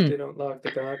 Well, they don't lock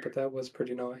the guard, but that was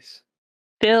pretty nice.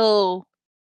 Phil,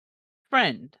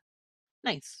 friend.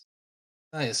 Nice.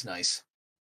 That is nice.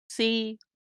 See,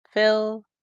 Phil,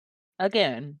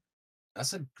 again.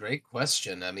 That's a great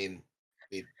question. I mean,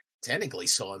 we technically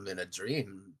saw him in a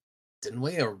dream, didn't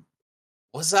we? Or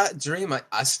was that a dream?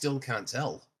 I still can't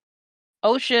tell.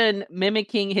 Ocean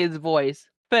mimicking his voice.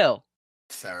 Phil.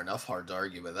 Fair enough. Hard to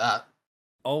argue with that.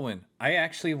 Olwen, I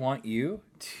actually want you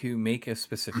to make a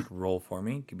specific roll for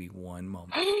me. Give me one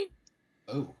moment.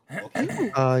 Oh,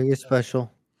 okay. You're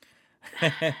special.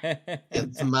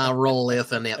 It's my role,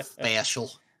 isn't it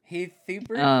special? He's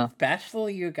super special,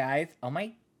 you guys. Oh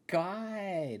my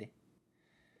god.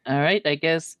 All right, I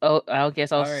guess. Oh, I'll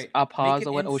pause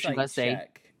on what Make an Ocean must say.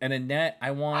 check. And Annette,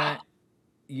 I want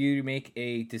you to make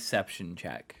a deception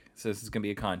check. So this is gonna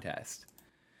be a contest.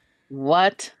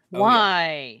 What? Oh,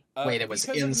 Why? Yeah. Wait, it was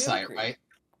Because of insight, mimicry. right?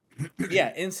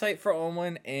 Yeah, insight for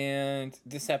Olwen and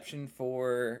deception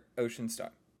for Ocean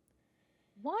Star.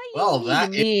 Why you Well, need that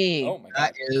me? Oh my god.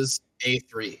 That is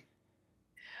A3.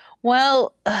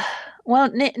 Well,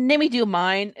 let me do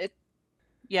mine.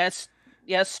 Yes,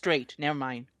 straight. Never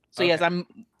mind. So yes, Okay. I'm.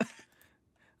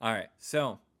 All right.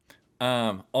 So,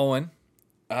 Olwen,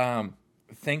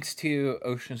 thanks to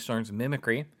Ocean Storm's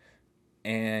mimicry,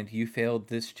 and you failed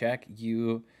this check,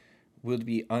 you would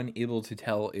be unable to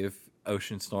tell if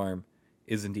Ocean Storm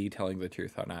is indeed telling the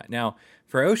truth or not. Now,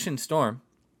 for Ocean Storm,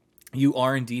 you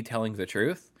are indeed telling the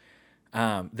truth.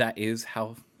 That is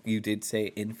how you did say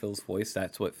in Phil's voice.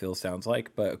 That's what Phil sounds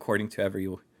like. But according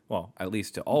to at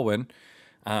least to Olwen,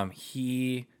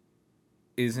 he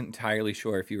isn't entirely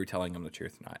sure if you were telling him the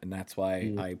truth or not. And that's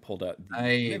why I pulled up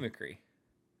the mimicry.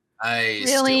 I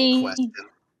Really? still question.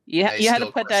 You had to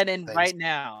still put that question in things. right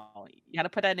now. You had to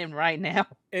put that in right now.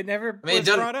 It never I mean, it was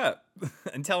doesn't- brought up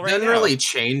until right Doesn't now. really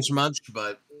change much,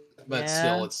 but Yeah.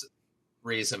 still, it's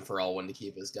reason for Olwen to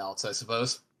keep his doubts, I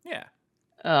suppose. Yeah.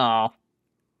 Oh.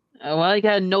 Well, you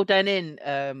gotta note that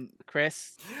in,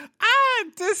 Chris.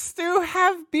 Does Stu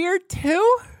have beard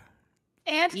too?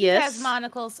 And he Yes. has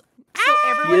monocles. So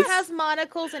everyone Yes. has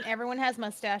monocles and everyone has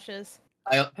mustaches.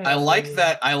 I like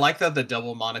that. I like that the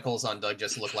double monocles on Doug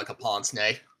just look like a pince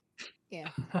nez. And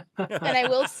I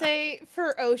will say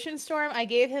for Ocean Storm, I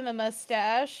gave him a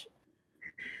mustache,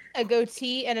 a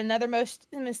goatee, and another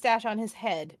mustache on his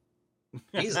head.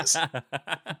 Jesus.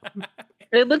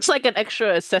 It looks like an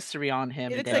extra accessory on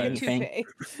him. It looks if like a anything.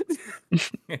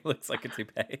 toupee. It looks like a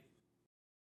toupee.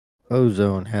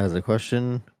 Ozone has a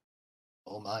question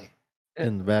Oh my.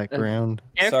 in the background.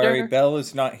 Sorry, Character? Belle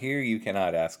is not here. You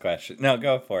cannot ask questions. No,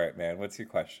 go for it, man. What's your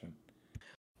question?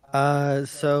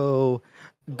 So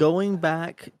going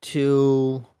back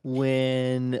to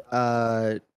when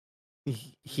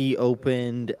he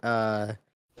opened the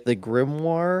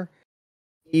grimoire,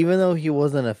 even though he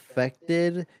wasn't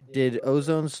affected, did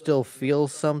Ozone still feel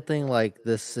something like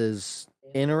this is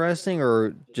interesting,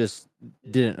 or just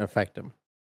didn't affect him?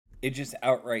 It just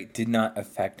outright did not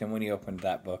affect him when he opened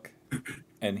that book,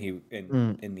 and when he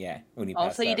passed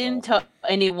Also, you that didn't roll. tell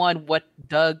anyone what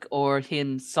Doug or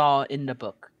him saw in the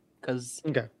book, because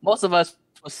Okay. most of us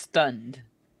was stunned.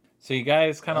 So you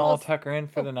guys kind of all Well, tucker in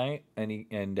for the night, and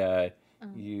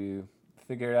you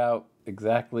figure out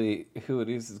exactly who it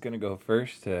is going to go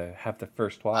first to have the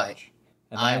first watch.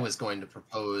 And I that- was going to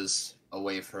propose a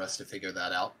way for us to figure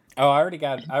that out. Oh, I already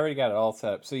got it all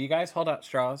set up. So you guys hold out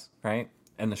straws, right?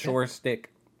 And the shore stick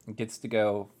gets to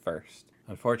go first.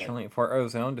 Unfortunately for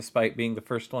Ozone, despite being the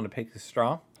first one to pick the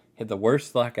straw, he had the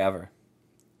worst luck ever.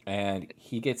 And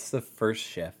he gets the first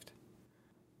shift.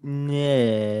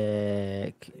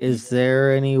 Nick, is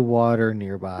there any water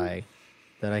nearby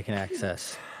that I can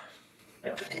access?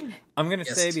 I'm going to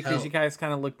Yes, say, because tell. you guys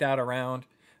kind of looked out around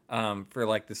for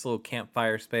like this little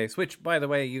campfire space, which, by the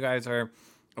way, you guys are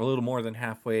a little more than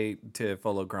halfway to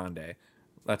Folo Grande.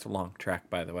 That's a long trek,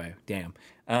 by the way. Damn.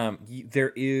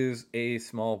 There is a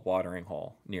small watering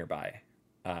hole nearby.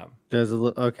 There's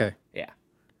okay.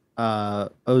 Yeah.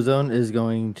 Ozone is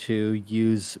going to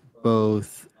use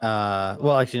both.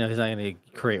 Well, actually, no, he's not going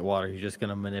to create water. He's just going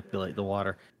to manipulate the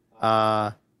water.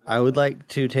 I would like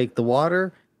to take the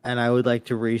water and I would like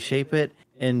to reshape it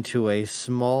into a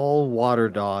small water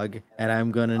dog, and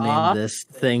I'm going to name this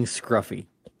thing Scruffy.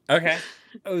 Okay.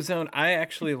 Ozone, I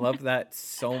actually love that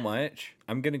so much.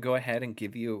 I'm going to go ahead and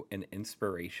give you an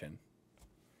inspiration.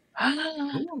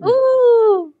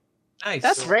 Ooh, Nice.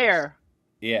 that's rare.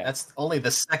 Yeah. That's only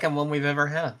the second one we've ever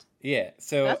had. Yeah.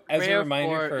 So That's as a rare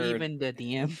reminder for for even the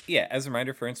DM. Yeah, as a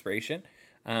reminder for inspiration,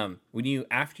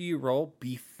 After you roll,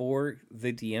 before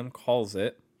the DM calls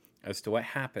it as to what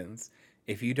happens,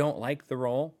 if you don't like the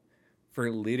roll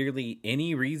for literally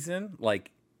any reason,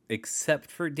 like except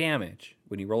for damage,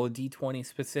 when you roll a d20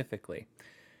 specifically,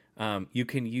 you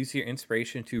can use your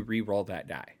inspiration to re-roll that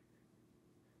die.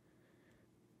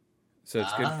 So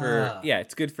it's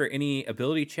good for any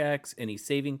ability checks, any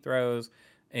saving throws,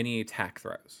 any attack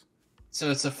throws.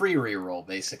 So it's a free reroll,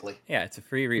 basically. Yeah, it's a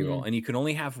free reroll, and you can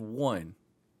only have one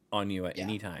on you at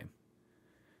any time.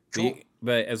 Cool.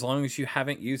 But as long as you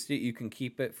haven't used it, you can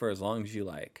keep it for as long as you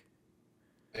like.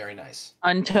 Very nice.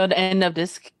 Until the end of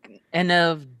this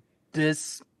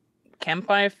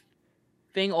campfire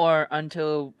thing, or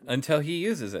until he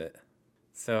uses it.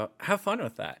 So have fun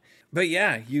with that. But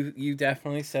yeah, you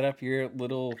definitely set up your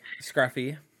little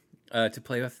Scruffy to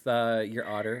play with your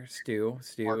otter, Stu.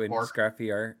 Stu and Scruffy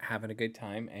are having a good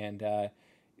time, and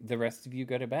the rest of you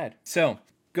go to bed. So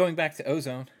going back to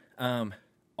Ozone,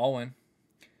 Alwyn,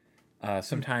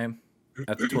 sometime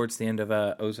towards the end of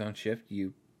Ozone shift,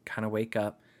 you kind of wake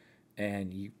up,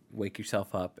 and you wake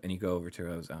yourself up, and you go over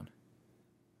to Ozone.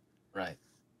 Right.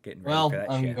 Getting ready for that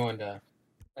shift.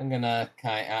 I'm gonna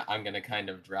kind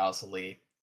of drowsily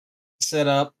sit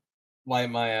up, wipe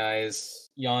my eyes,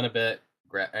 yawn a bit,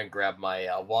 grab my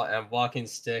walking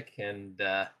stick, and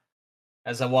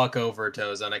as I walk over to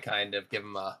Ozone, I kind of give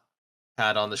him a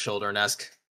pat on the shoulder and ask,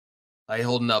 "How you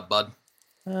holding up, bud?"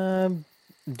 I'm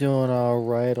doing all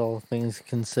right, all things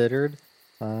considered.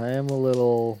 I am a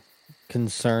little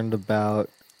concerned about,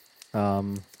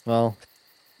 well,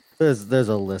 there's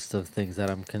a list of things that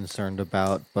I'm concerned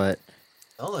about, but...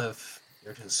 Well, if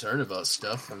you're concerned about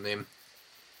stuff, I mean,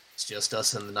 it's just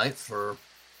us in the night for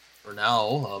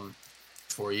now.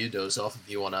 Before you doze off, if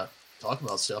you want to talk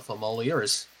about stuff, I'm all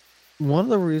ears. One of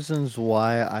the reasons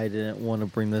why I didn't want to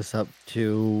bring this up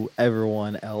to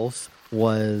everyone else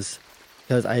was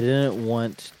because I didn't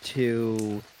want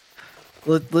to...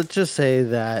 Let's just say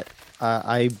that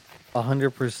I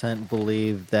 100%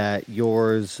 believe that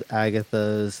yours,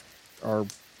 Agatha's, are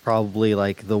probably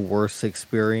like the worst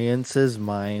experiences.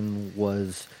 Mine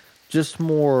was just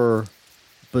more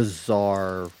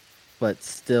bizarre, but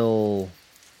still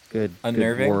good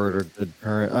unnerving. Good word or good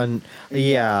term.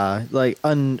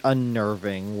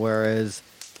 Unnerving. Whereas,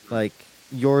 like,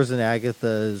 yours and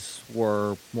Agatha's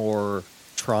were more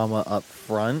trauma up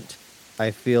front. I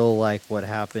feel like what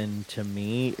happened to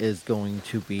me is going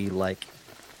to be like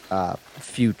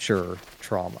future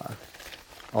trauma,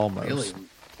 almost. Really?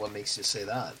 What makes you say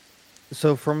that?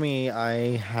 So for me,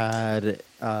 I had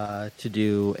to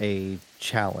do a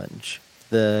challenge.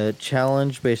 The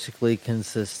challenge basically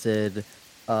consisted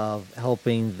of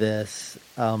helping this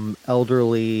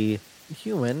elderly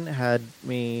human, had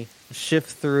me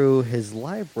shift through his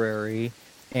library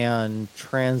and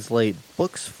translate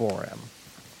books for him.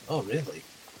 Oh, really?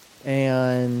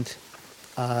 And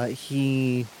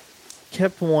he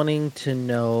kept wanting to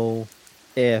know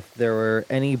if there were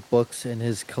any books in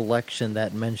his collection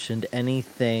that mentioned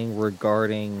anything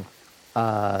regarding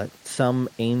some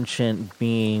ancient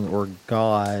being or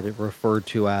god referred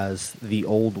to as the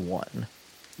Old One.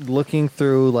 Looking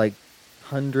through like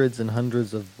hundreds and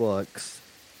hundreds of books,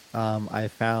 I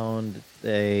found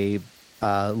a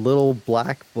little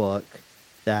black book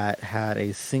that had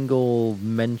a single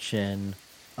mention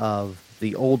of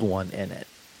the Old One in it.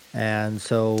 And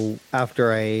so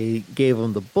after I gave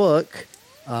him the book,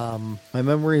 my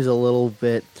memory is a little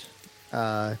bit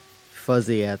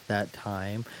fuzzy at that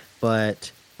time,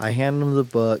 but I handed him the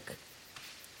book,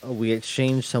 we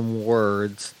exchanged some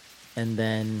words, and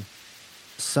then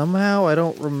somehow, I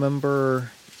don't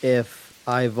remember if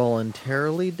I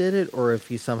voluntarily did it or if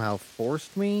he somehow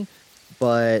forced me,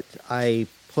 but I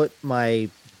put my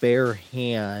bare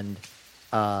hand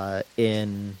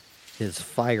in his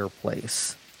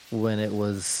fireplace when it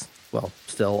was, well,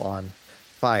 still on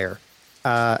fire.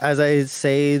 As I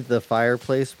say the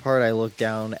fireplace part, I look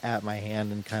down at my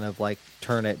hand and kind of like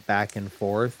turn it back and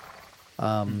forth.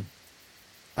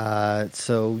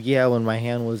 So yeah, when my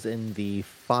hand was in the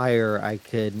fire, I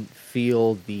could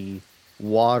feel the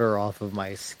water off of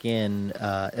my skin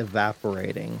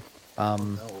evaporating.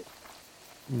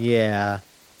 Yeah,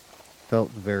 felt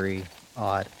very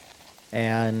odd.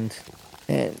 And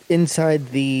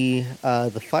inside the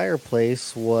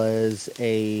fireplace was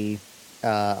a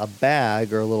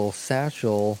bag or a little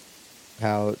satchel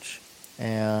pouch,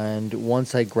 and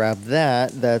once I grabbed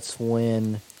that, that's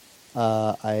when it's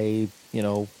really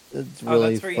that's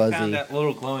where fuzzy. You found that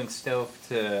little glowing stove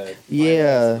to.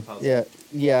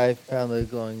 I found the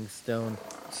glowing stone.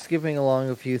 Skipping along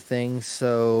a few things,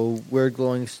 so weird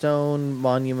glowing stone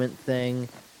monument thing,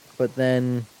 but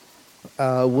then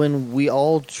when we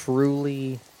all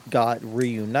truly got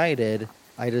reunited,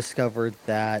 I discovered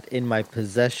that in my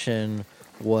possession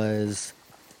was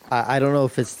I don't know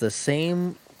if it's the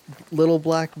same little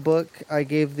black book I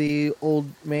gave the old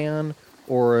man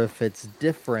or if it's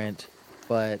different,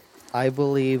 but I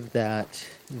believe that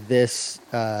this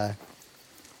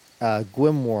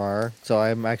grimoire. So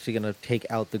I'm actually gonna take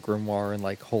out the grimoire and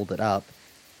like hold it up.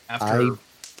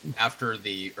 After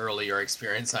the earlier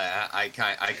experience, I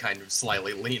kind of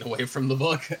slightly lean away from the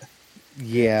book.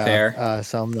 Yeah. Fair.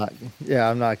 So I'm not. Yeah,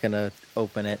 I'm not gonna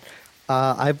open it.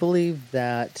 I believe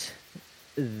that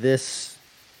this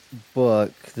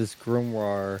book, this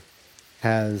grimoire,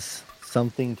 has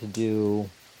something to do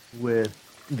with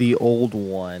the old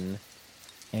one,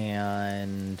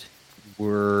 and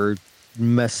we're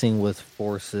messing with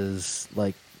forces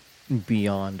like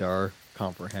beyond our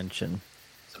comprehension.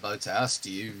 I was about to ask,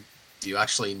 do you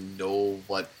actually know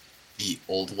what the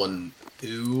old one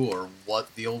do or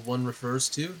what the old one refers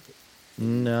to?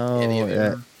 No.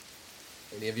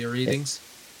 Any of your readings?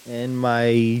 In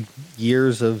my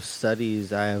years of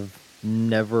studies, I have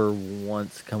never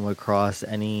once come across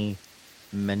any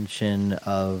mention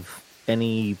of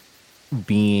any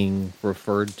being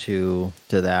referred to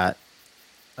that.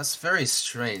 That's very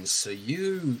strange. So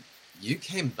you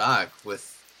came back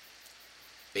with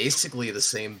basically the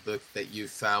same book that you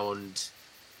found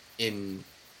in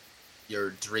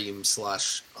your dream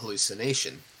 /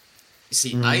 hallucination. You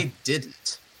see, I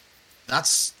didn't.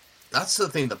 That's the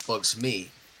thing that bugs me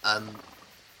and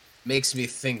makes me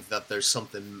think that there's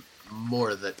something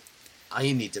more that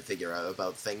I need to figure out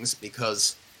about things,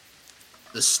 because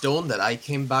the stone that I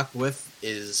came back with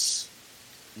is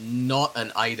not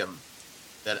an item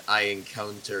that I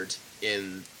encountered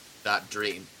in that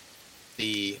dream.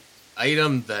 The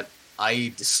item that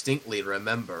I distinctly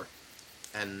remember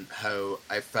and how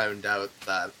I found out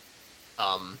that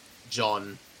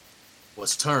John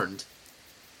was turned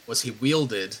was he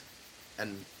wielded,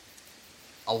 and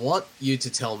I want you to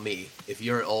tell me if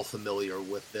you're all familiar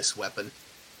with this weapon,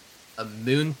 a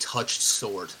moon-touched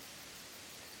sword.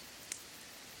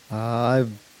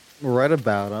 I've read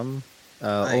about them.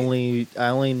 I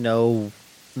only know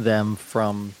them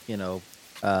from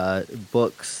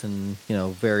books and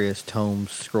various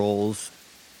tomes, scrolls.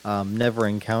 Never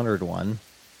encountered one.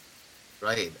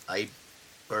 Right.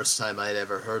 First time I'd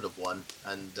ever heard of one,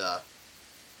 and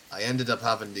I ended up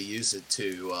having to use it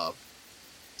to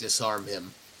disarm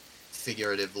him,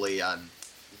 figuratively and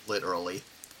literally.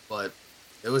 But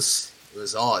it was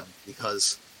odd,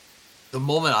 because the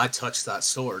moment I touched that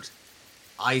sword,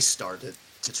 I started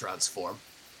to transform.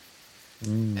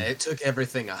 And it took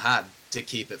everything I had to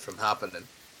keep it from happening.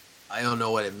 I don't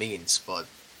know what it means, but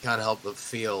can't help but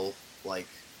feel like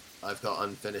I've got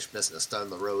unfinished business down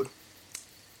the road.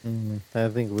 I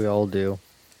think we all do.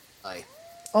 Aye.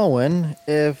 Owen,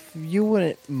 if you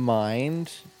wouldn't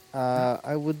mind,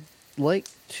 I would like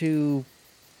to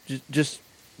just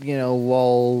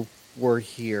while we're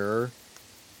here,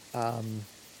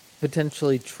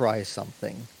 potentially try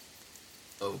something.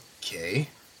 Okay.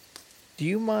 Do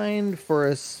you mind for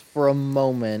a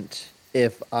moment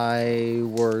if I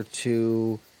were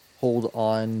to hold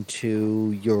on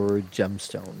to your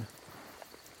gemstone?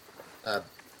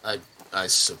 I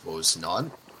suppose not.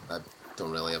 I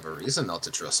don't really have a reason not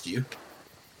to trust you.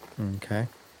 Okay.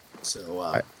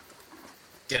 So,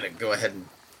 gonna go ahead and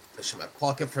push in my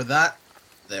pocket for that.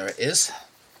 There it is.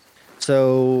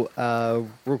 So,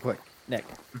 real quick, Nick.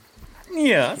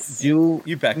 Yes. You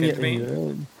beckoned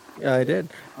me. Yeah, I did.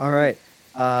 All right.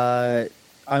 So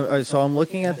I'm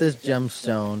looking at this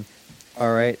gemstone.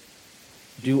 All right.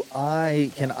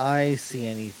 Can I see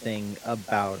anything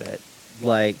about it?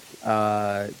 Like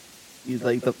the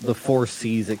four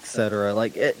C's, etc.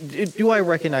 Like, do I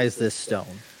recognize this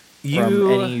stone?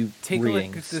 You take a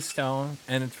look at the stone,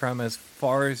 and from as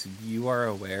far as you are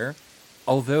aware,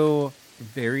 although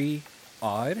very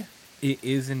odd, it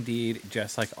is indeed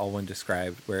just like Alwyn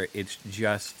described, where it's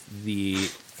just the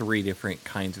 3 different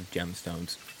kinds of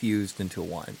gemstones fused into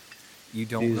one. You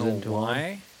don't know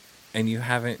why, and you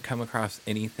haven't come across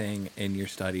anything in your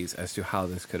studies as to how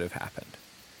this could have happened.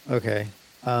 Okay.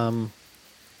 All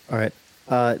right.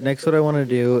 Next, what I want to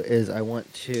do is I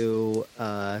want to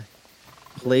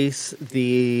place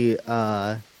the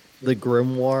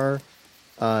grimoire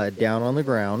down on the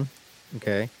ground.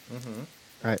 Okay.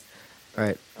 All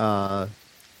right.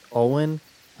 Owen,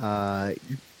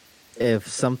 if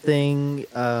something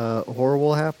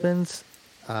horrible happens,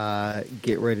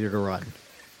 get ready to run.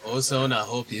 Ozone, I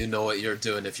hope you know what you're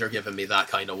doing if you're giving me that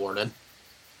kind of warning.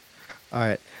 All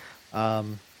right.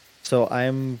 So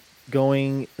I'm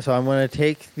going to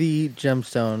take the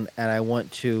gemstone and I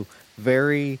want to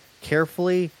very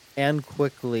carefully and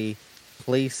quickly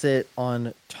place it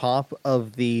on top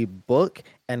of the book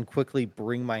and quickly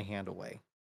bring my hand away.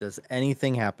 Does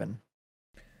anything happen?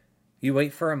 You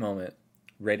wait for a moment,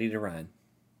 ready to run.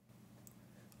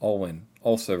 Olwen,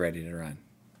 also ready to run.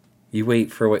 You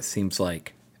wait for what seems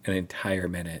like an entire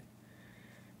minute.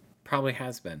 Probably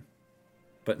has been,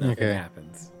 but nothing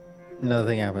happens.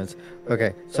 Nothing happens.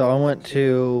 Okay, so I want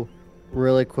to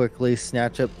really quickly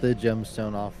snatch up the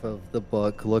gemstone off of the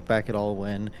book, look back at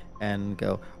Olwen, and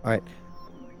go, all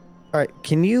right,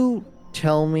 can you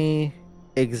tell me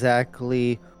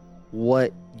exactly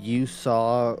what you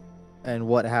saw and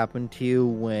what happened to you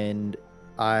when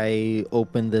I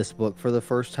opened this book for the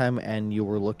first time and you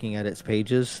were looking at its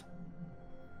pages?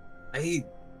 I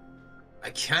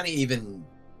can't even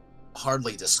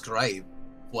hardly describe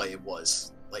what it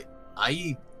was. Like,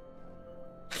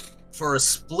 for a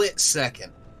split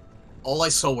second, all I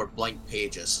saw were blank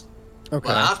pages. Okay.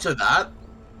 But after that,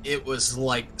 it was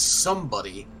like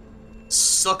somebody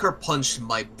sucker punched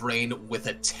my brain with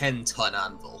a 10-ton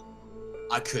anvil.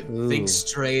 I couldn't think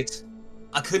straight.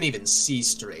 I couldn't even see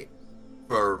straight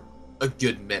for a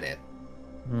good minute.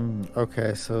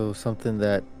 Okay, so something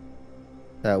that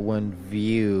when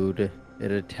viewed,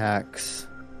 it attacks.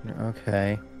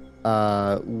 Okay.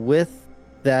 With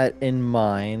that in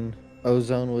mind,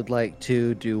 Ozone would like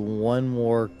to do one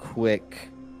more quick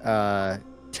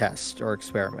test or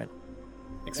experiment.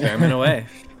 Experiment away.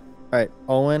 All right,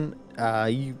 Owen,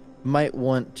 you might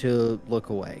want to look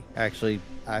away. Actually,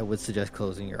 I would suggest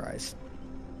closing your eyes.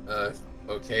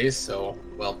 Okay, so,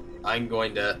 well, I'm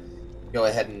going to go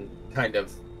ahead and kind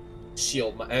of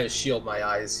shield my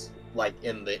eyes, like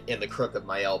in the crook of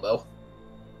my elbow.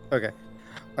 Okay.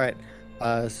 All right.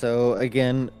 So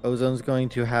again, Ozone's going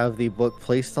to have the book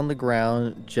placed on the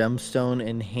ground, gemstone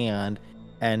in hand,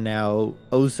 and now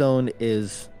Ozone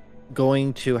is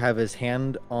going to have his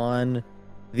hand on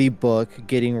the book,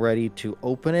 getting ready to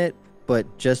open it,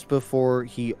 but just before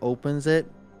he opens it,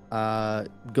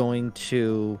 going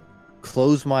to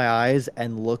close my eyes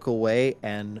and look away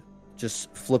and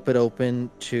just flip it open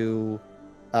to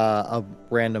a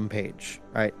random page.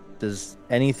 All right. Does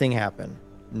anything happen?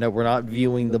 No, we're not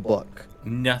viewing the book.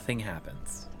 Nothing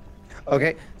happens.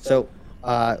 Okay, so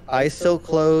eyes still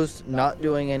closed, not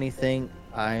doing anything.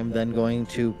 I'm then going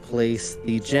to place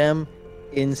the gem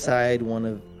inside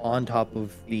on top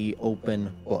of the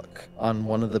open book on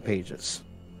one of the pages.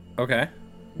 Okay.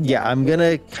 Yeah, I'm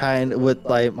gonna with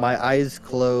like my eyes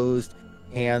closed,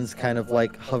 hands kind of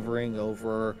like hovering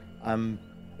over. I'm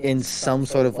in some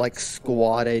sort of like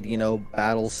squatted,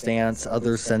 battle stance,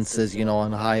 other senses,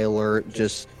 on high alert,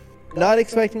 just not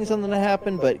expecting something to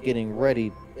happen, but getting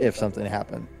ready if something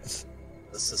happens.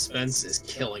 The suspense is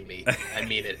killing me. I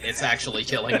mean, it's actually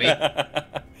killing me.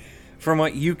 From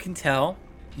what you can tell,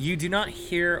 you do not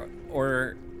hear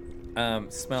or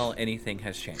smell anything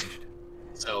has changed.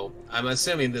 So, I'm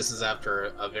assuming this is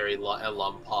after a very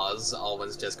long pause.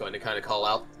 Alwyn's just going to kind of call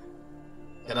out,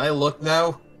 "Can I look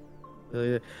now?"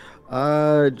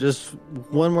 Just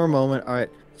one more moment. All right.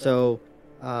 So,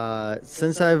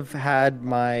 since I've had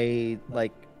my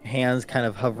hands kind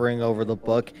of hovering over the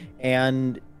book,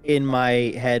 and in my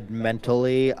head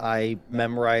mentally, I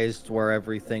memorized where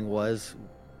everything was.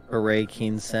 Hooray,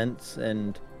 keen sense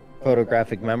and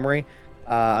photographic memory.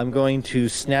 I'm going to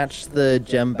snatch the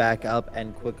gem back up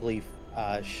and quickly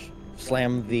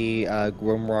slam the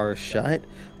grimoire shut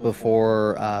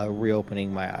before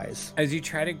reopening my eyes. As you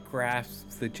try to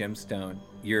grasp the gemstone,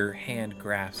 your hand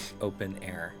grasps open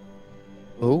air.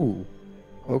 Oh,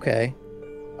 okay.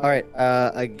 All right.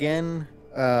 Again,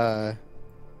 so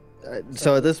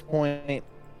at this point,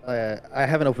 I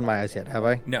haven't opened my eyes yet, have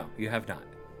I? No, you have not.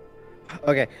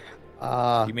 Okay.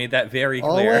 You made that very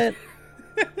clear.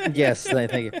 Yes,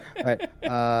 thank you. All right.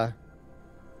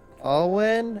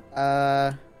 Alwyn,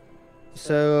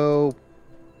 so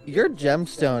your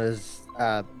gemstone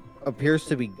appears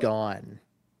to be gone.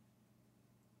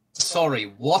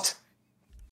 Sorry, what?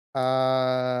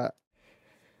 So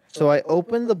I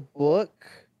opened the book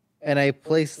and I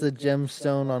placed the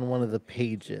gemstone on one of the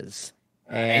pages,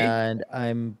 and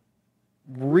I'm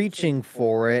reaching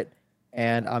for it,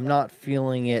 and I'm not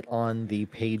feeling it on the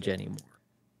page anymore.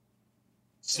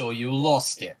 So you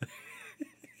lost it.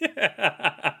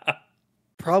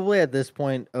 Probably at this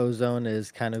point, Ozone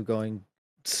is kind of going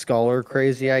scholar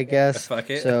crazy, I guess. Fuck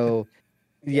it. So,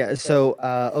 yeah. So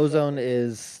Ozone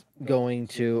is going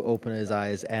to open his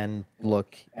eyes and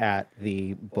look at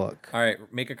the book. All right,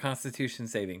 make a Constitution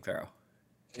saving throw.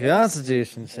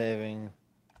 Constitution saving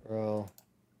throw.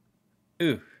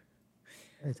 Ooh.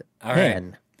 All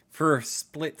Pen. right. For a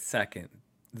split second,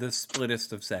 the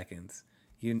splittest of seconds,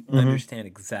 you Mhm. understand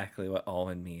exactly what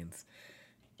Alwyn means.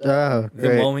 Oh, The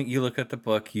great. moment you look at the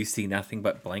book, you see nothing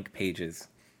but blank pages.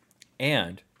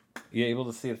 And you're able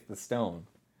to see that the stone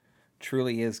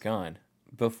truly is gone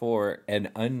before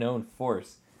an unknown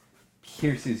force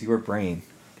pierces your brain,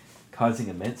 causing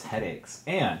immense headaches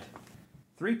and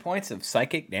 3 points of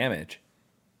psychic damage.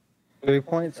 3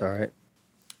 points, all right.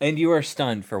 And you are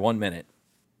stunned for 1 minute.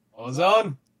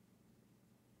 Ozone,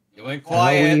 you went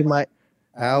quiet.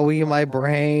 Owie, my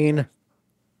brain.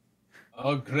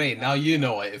 Oh, great. Now you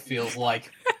know what it feels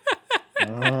like.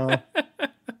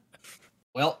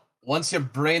 Well, once your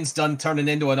brain's done turning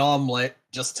into an omelet,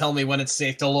 just tell me when it's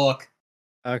safe to look.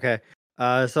 Okay.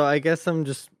 So I guess I'm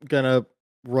just gonna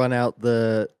run out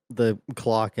the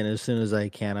clock, and as soon as I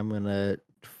can, I'm gonna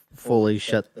fully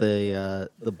shut the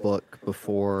book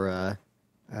before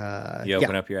You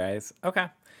open up your eyes. Okay.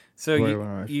 So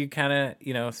Right. you kind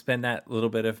of, spend that little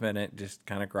bit of minute just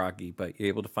kind of groggy, but you're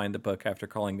able to find the book after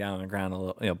calling down on the ground a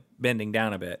little, bending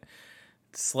down a bit,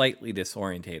 slightly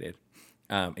disorientated.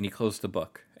 And you close the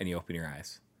book and you open your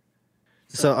eyes.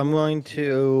 So I'm going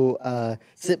to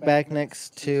sit back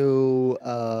next to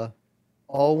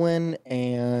Alwyn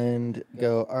and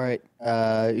go, all right,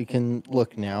 you can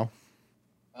look now.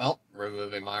 Well,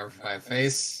 removing my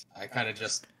face, I kind of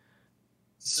just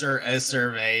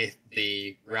survey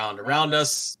the ground around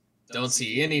us. Don't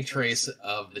see any trace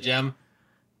of the gem.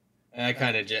 And I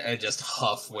kind of just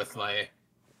huff with my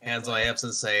hands on my hips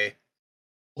and say,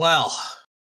 well,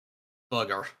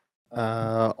 bugger.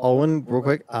 Alwyn, real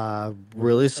quick,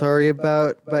 really sorry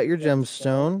about your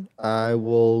gemstone. I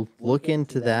will look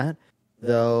into that,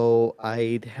 though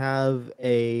I'd have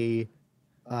a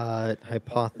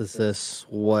hypothesis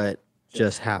what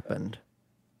just happened.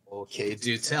 Okay,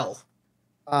 do tell.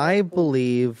 I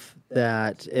believe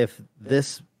that if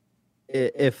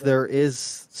there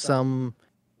is some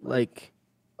like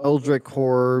Eldritch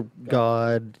horror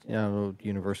god,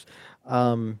 universe,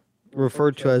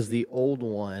 referred to as the Old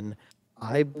One,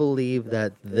 I believe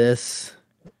that this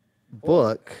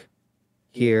book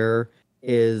here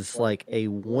is like a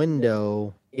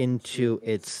window into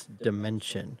its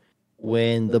dimension.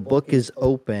 When the book is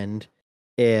opened,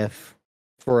 if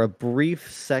for a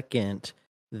brief second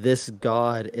this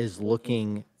god is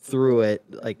looking through it,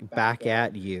 like back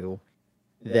at you,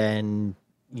 then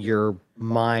your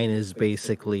mind is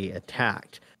basically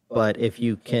attacked. But if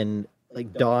you can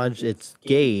like dodge its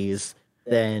gaze,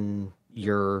 then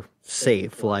you're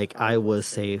safe. Like I was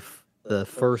safe the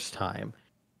first time.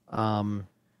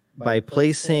 By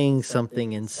placing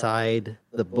something inside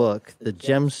the book, the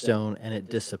gemstone, and it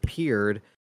disappeared,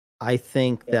 I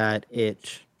think that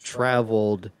it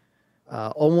traveled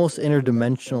almost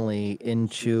interdimensionally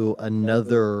into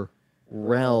another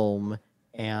realm,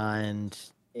 and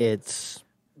it's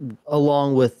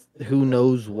along with who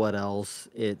knows what else,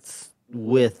 it's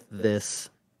with this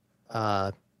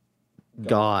god,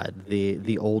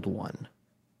 the Old One.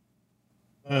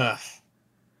 That's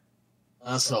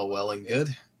all well and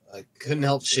good. I couldn't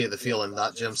help share the feeling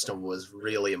that gemstone was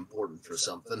really important for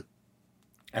something.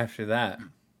 After that,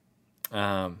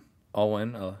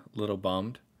 Alwyn, a little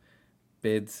bummed,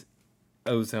 bids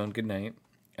Ozone goodnight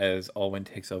as Alwyn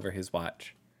takes over his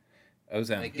watch.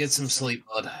 Ozone. Get some sleep,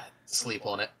 bud. Sleep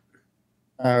on it.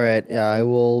 All right. Yeah, I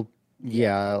will.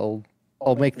 Yeah,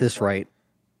 I'll make this right.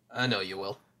 I know you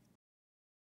will.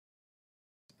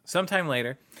 Sometime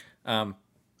later,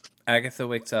 Agatha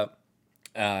wakes up,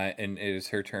 and it is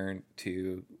her turn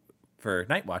for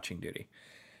night watching duty.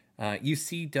 You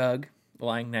see Doug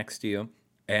lying next to you,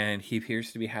 and he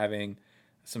appears to be having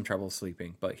some trouble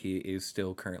sleeping, but he is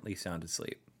still currently sound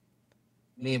asleep.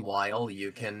 Meanwhile,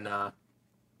 you can,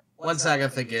 once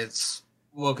Agatha gets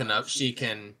woken up, she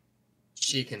can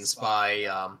spy,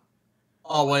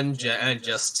 Alwyn and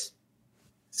just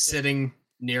sitting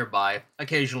nearby,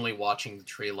 occasionally watching the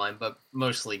tree line, but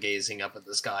mostly gazing up at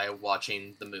the sky,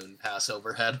 watching the moon pass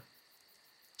overhead.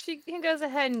 She goes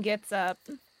ahead and gets up.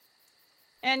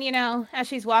 And, as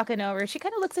she's walking over, she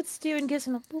kind of looks at Stu and gives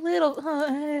him a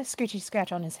little scratchy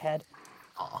scratch on his head.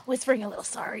 Aww. Whispering a little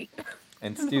sorry.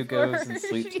 And Stu goes and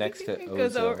sleeps next to Ozone.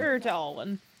 Goes over to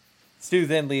Alwyn. Stu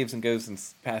then leaves and goes and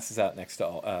passes out next to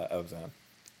Ozone.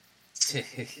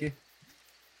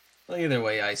 Well, either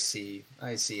way, I see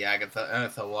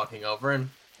Agatha walking over and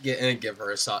give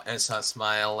her a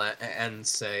smile and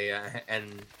say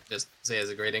and just say as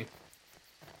a greeting,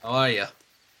 "How are you?"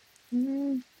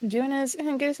 Doing as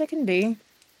good as I can be.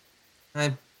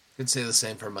 I could say the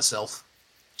same for myself.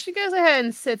 She goes ahead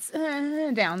and sits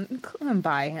down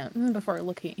by him before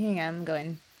looking at him,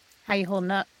 going, "How you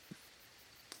holding up?"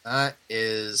 That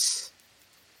is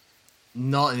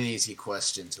not an easy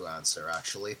question to answer,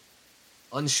 actually.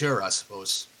 Unsure, I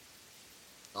suppose.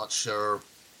 Not sure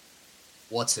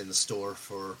what's in store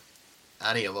for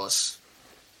any of us,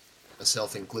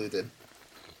 myself included.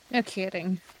 No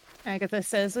kidding. Agatha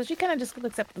says, so she kind of just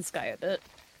looks up at the sky a bit.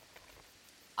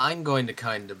 I'm going to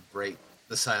kind of break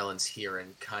the silence here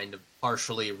and kind of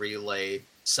partially relay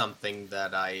something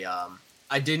that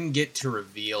I didn't get to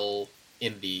reveal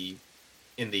in the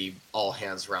all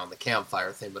hands around the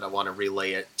campfire thing, but I want to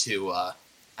relay it to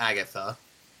Agatha.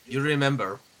 You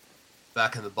remember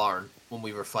back in the barn when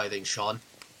we were fighting Sean?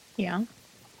 Yeah.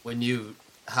 When you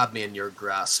had me in your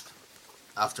grasp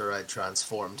after I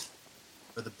transformed,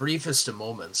 for the briefest of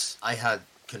moments, I had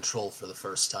control for the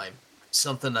first time.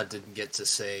 Something I didn't get to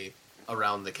say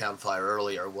around the campfire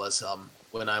earlier was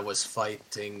when I was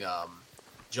fighting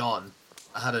John,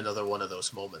 I had another one of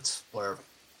those moments where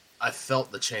I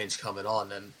felt the change coming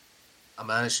on and I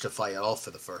managed to fight it off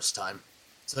for the first time.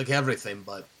 It's like everything,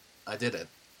 but I did it.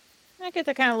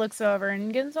 Agatha kind of looks over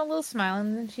and gives a little smile,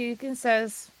 and then she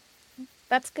says,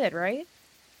 that's good, right?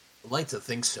 I'd like to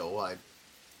think so. I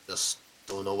just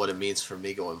don't know what it means for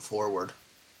me going forward.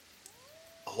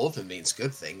 I hope it means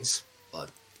good things, but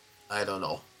I don't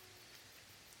know.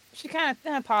 She kind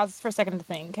of pauses for a second to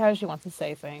think how she wants to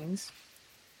say things.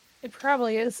 It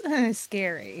probably is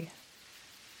scary.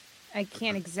 I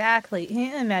can't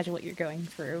exactly imagine what you're going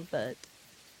through, but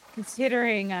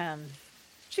considering,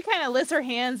 she kind of lifts her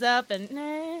hands up and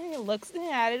looks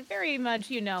at it very much,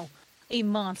 a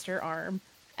monster arm,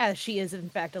 as she is in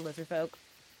fact a lizard folk.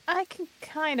 I can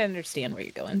kind of understand what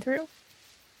you're going through.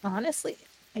 Honestly,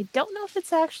 I don't know if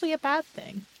it's actually a bad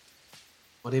thing.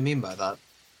 What do you mean by that?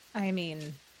 I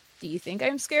mean, do you think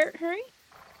I'm scared, Hurry?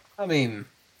 I mean,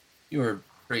 you were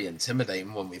pretty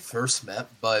intimidating when we first met,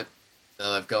 but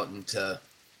now I've gotten to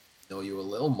know you a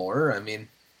little more. I mean,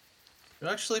 you're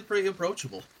actually pretty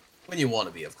approachable. When you want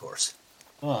to be, of course.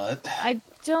 But I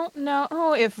don't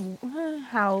know if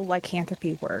how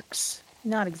lycanthropy works.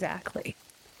 Not exactly.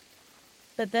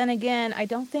 But then again, I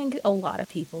don't think a lot of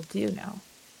people do know.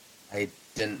 I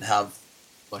didn't have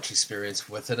much experience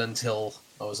with it until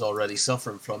I was already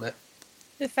suffering from it.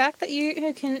 The fact that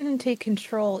you can take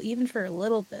control, even for a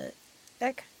little bit,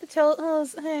 that kind of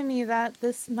tells me that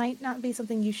this might not be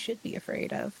something you should be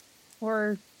afraid of.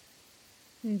 Or,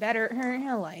 better,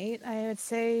 light, I would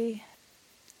say,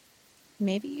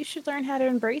 maybe you should learn how to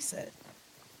embrace it.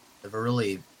 Never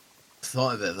really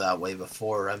thought of it that way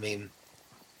before. I mean,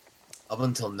 up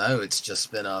until now, it's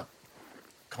just been a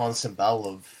constant battle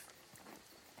of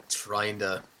trying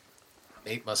to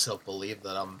make myself believe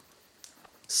that I'm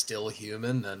still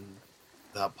human and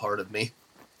that part of me.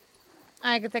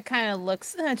 Agatha kind of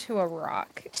looks to a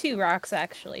rock. 2 rocks,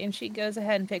 actually, and she goes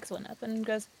ahead and picks one up and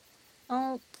goes,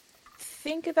 oh,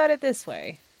 think about it this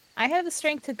way. I have the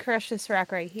strength to crush this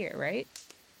rock right here, right?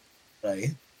 Right.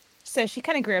 So she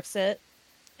kind of grips it,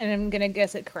 and I'm going to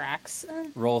guess it cracks.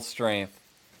 Roll strength.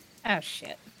 Oh,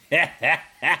 shit. Do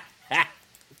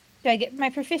I get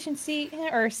my proficiency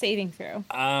or saving throw?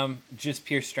 Just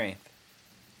pure strength.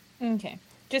 Okay.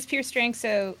 Just pure strength,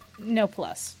 so no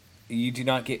plus. You do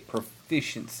not get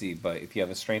proficiency, but if you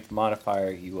have a strength modifier,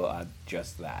 you will add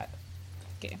just that.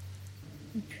 Okay.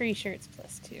 I'm pretty sure it's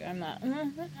 +2. I'm not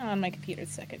on my computer a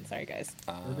second. Sorry, guys.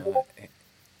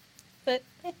 But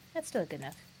that's still good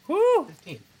enough. Woo!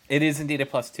 15. It is indeed a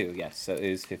 +2, yes, so it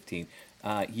is 15.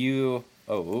 You...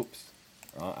 Oh, oops.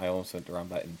 I almost went the wrong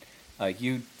button.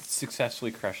 You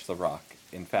successfully crush the rock.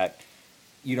 In fact,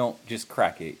 you don't just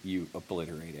crack it, you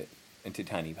obliterate it into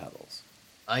tiny pebbles.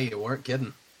 You weren't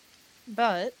kidding.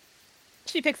 But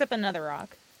she picks up another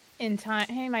rock. In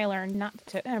time, I learned not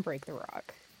to break the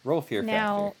rock. Roll fear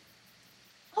now,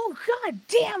 oh, god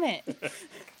damn it!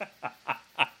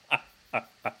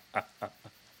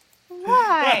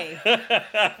 Why?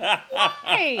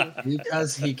 Why?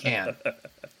 Because he can.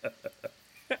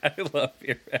 I love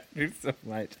fear factor so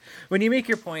much. When you make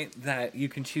your point that you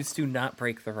can choose to not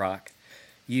break the rock,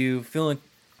 you feel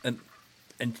an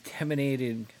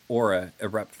intimidating aura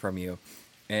erupt from you,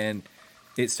 and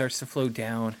it starts to flow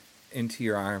down into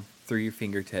your arm through your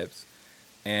fingertips,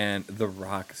 and the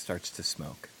rock starts to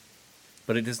smoke,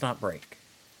 but it does not break.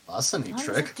 That's a neat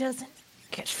trick. It doesn't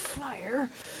catch fire.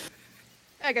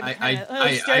 I got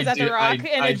I stares at do- the rock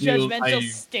in I a do- judgmental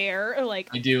stare. Like,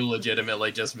 I do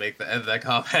legitimately just make that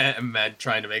comment and Matt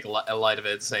trying to make a light of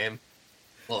it, saying,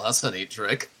 well, that's a neat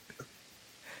trick.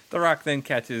 The rock then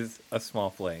catches a small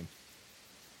flame.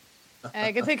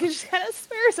 Agatha just kind of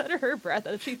swears under her breath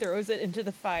as she throws it into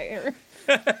the fire.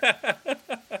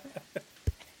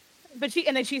 But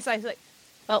then she sighs like,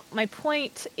 well, my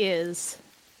point is,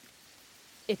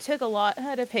 it took a lot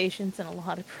of patience and a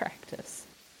lot of practice.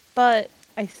 But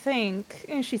I think,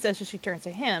 and she says as she turns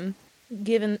to him,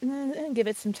 give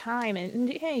it some time, and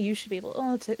hey, you should be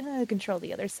able to control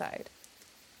the other side.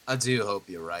 I do hope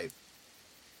you're right.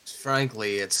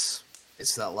 Frankly, it's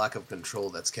that lack of control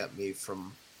that's kept me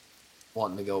from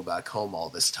wanting to go back home all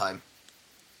this time.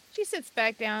 She sits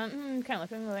back down, kind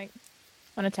of looking like,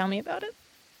 want to tell me about it?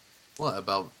 What,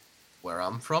 about where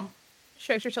I'm from?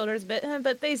 Shrugs her shoulders a bit,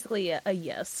 but basically a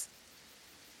yes.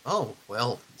 Oh,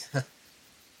 well.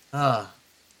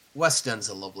 West End's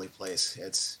a lovely place.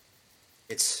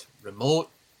 It's remote,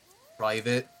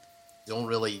 private, don't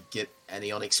really get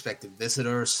any unexpected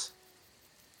visitors.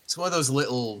 It's one of those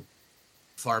little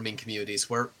farming communities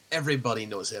where everybody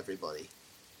knows everybody.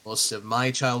 Most of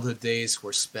my childhood days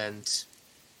were spent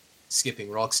skipping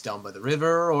rocks down by the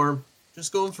river or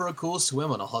just going for a cool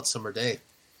swim on a hot summer day.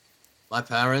 My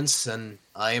parents and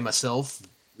I myself,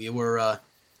 we were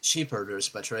sheep herders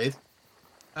by trade.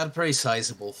 Had a pretty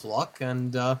sizable flock,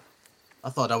 and I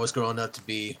thought I was growing up to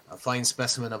be a fine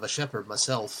specimen of a shepherd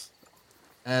myself.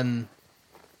 And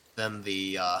then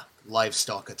the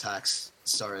livestock attacks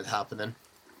started happening.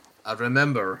 I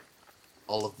remember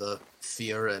all of the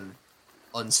fear and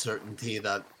uncertainty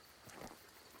that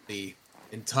the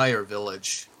entire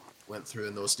village went through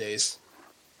in those days.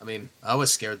 I mean, I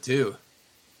was scared too.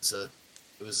 It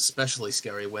was especially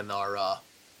scary when our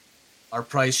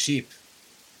prize sheep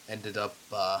ended up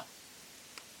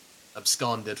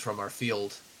absconded from our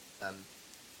field, and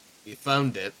we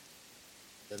found it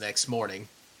the next morning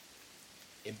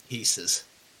in pieces.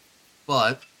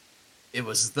 But it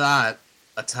was that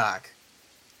attack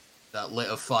that lit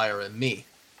a fire in me.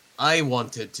 I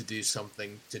wanted to do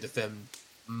something to defend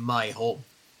my home.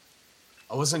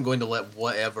 I wasn't going to let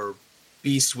whatever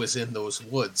beast was in those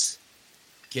woods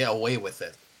get away with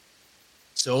it.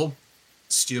 So,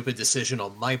 stupid decision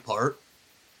on my part.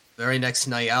 Very next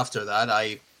night after that,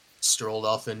 I strolled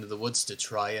off into the woods to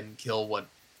try and kill what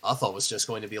I thought was just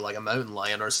going to be like a mountain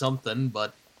lion or something,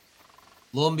 but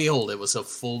lo and behold, it was a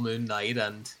full moon night,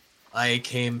 and I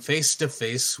came face to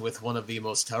face with one of the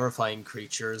most terrifying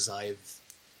creatures I've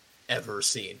ever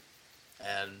seen.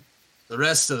 And the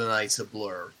rest of the night's a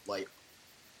blur. Like,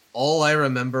 all I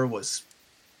remember was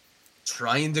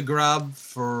trying to grab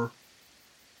for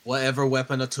whatever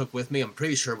weapon I took with me. I'm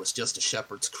pretty sure it was just a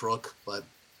shepherd's crook, but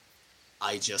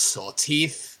I just saw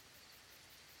teeth,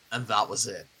 and that was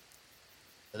it.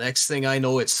 The next thing I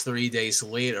know, it's 3 days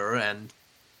later, and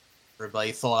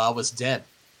everybody thought I was dead.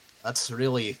 That's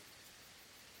really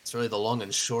the long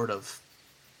and short of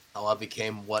how I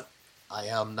became what I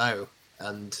am now.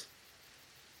 And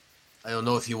I don't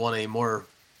know if you want any more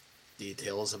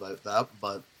details about that,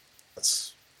 but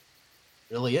that's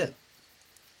really it.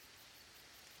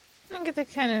 Agatha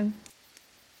kind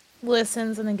of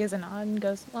listens and then gives a nod and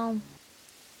goes, well,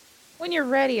 when you're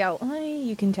ready,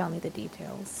 you can tell me the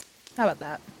details. How about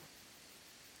that?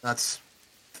 That's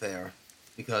fair,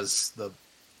 because the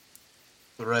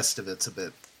rest of it's a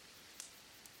bit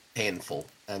painful,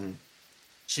 and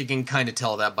she can kind of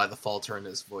tell that by the falter in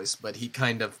his voice, but he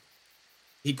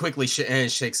quickly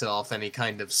shakes it off, and he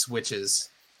kind of switches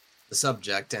the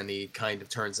subject, and he kind of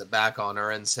turns it back on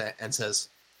her and says,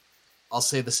 I'll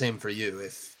say the same for you.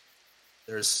 If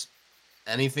there's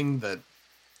anything that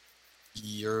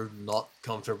you're not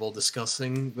comfortable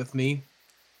discussing with me,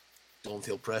 don't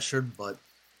feel pressured, but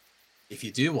if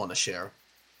you do want to share,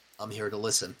 I'm here to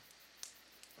listen.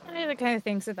 Agatha kind of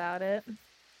thinks about it.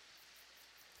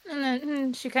 And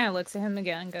then she kind of looks at him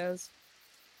again and goes,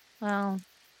 well,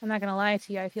 I'm not going to lie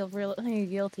to you. I feel really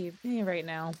guilty right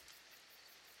now.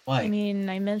 Why? I mean,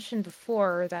 I mentioned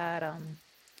before that,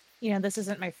 this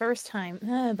isn't my first time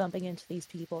bumping into these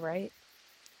people, right?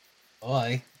 Oh,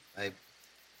 I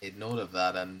made note of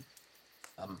that, and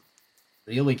I'm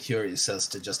really curious as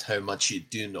to just how much you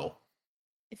do know.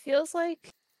 It feels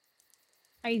like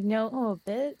I know a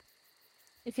bit.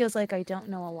 It feels like I don't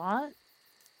know a lot.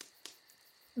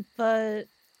 But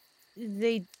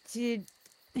they did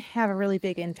have a really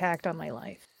big impact on my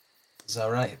life. Is that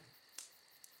right?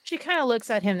 She kind of looks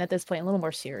at him at this point a little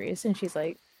more serious, and she's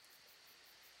like,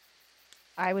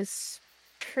 I was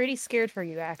pretty scared for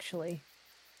you, actually,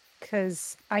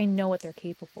 because I know what they're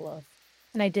capable of,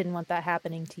 and I didn't want that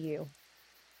happening to you.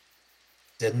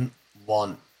 Didn't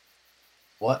want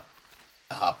what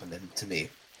happening to me,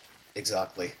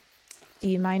 exactly? Do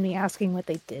you mind me asking what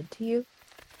they did to you?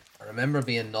 I remember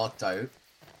being knocked out.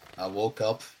 I woke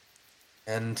up,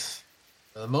 and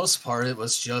for the most part, it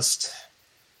was just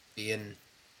being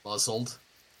muzzled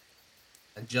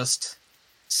and just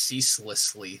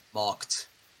ceaselessly mocked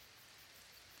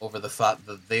over the fact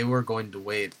that they were going to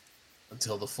wait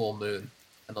until the full moon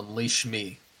and unleash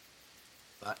me,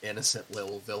 that innocent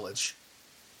little village,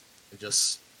 and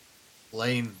just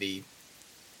letting the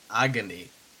agony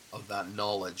of that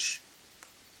knowledge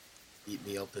eat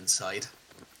me up inside.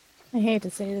 I hate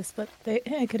to say this, but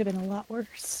it could have been a lot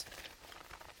worse.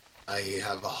 I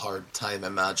have a hard time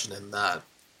imagining that.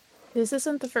 This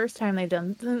isn't the first time they've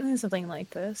done something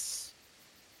like this.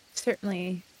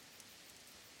 Certainly,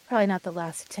 probably not the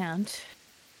last attempt.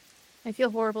 I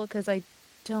feel horrible because I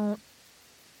don't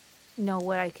know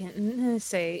what I can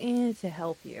say to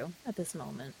help you at this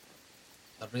moment.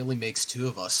 That really makes two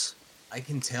of us. I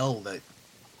can tell that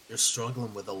you're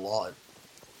struggling with a lot,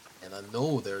 and I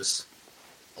know there's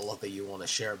a lot that you want to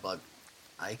share, but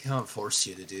I can't force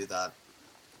you to do that.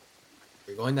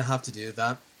 You're going to have to do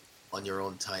that on your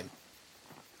own time.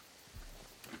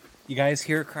 You guys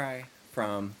hear a cry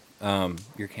from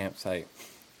your campsite,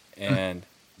 and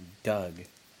Doug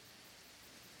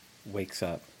wakes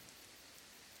up.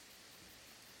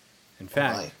 In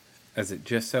fact, as it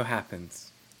just so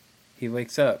happens, he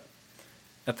wakes up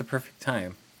at the perfect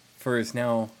time for his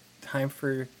now time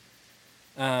for,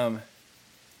 well,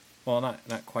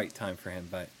 not quite time for him,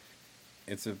 but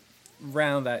it's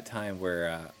around that time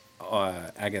where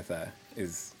Agatha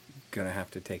is gonna have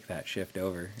to take that shift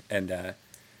over and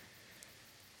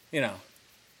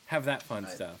have that fun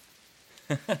stuff.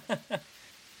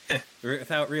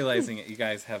 Without realizing it, you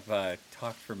guys have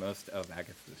talked for most of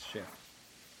Agatha's shift.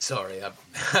 Sorry,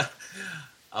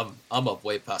 I'm up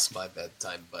way past my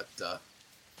bedtime, but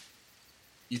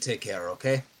you take care,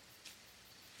 okay?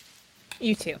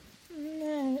 You too.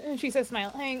 And she says,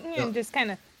 smiling, and just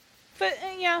kind of, but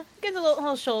yeah, gives a little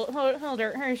hold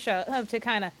her shove to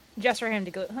kind of gesture him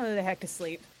to go the heck to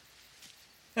sleep.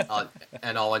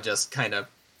 And Owen just kind of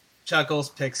chuckles,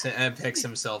 picks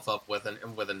himself up with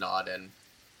a nod, and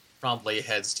promptly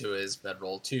heads to his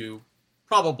bedroll to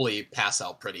probably pass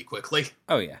out pretty quickly.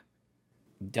 Oh yeah.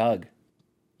 Doug,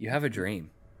 you have a dream.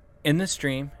 In this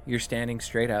dream, you're standing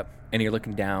straight up and you're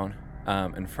looking down.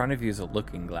 In front of you is a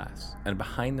looking glass, and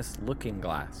behind this looking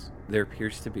glass, there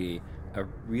appears to be a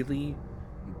really,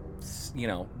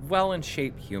 well in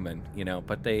shape human,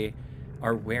 but they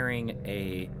are wearing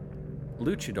a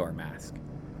luchador mask.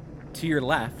 To your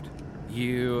left,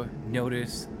 you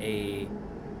notice a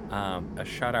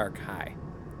Shadar Kai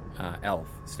elf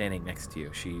standing next to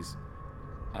you. She's,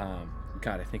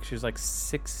 I think she was like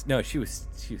 6. No, she was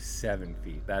 7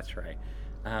 feet. That's right.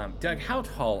 Doug, how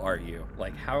tall are you?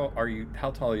 Like, how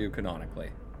tall are you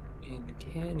canonically? In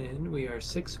canon, we are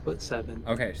 6'7".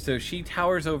 Okay, so she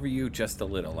towers over you just a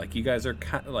little. Like, you guys are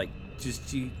kind of like,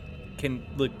 you can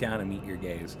look down and meet your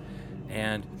gaze.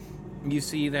 And you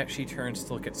see that she turns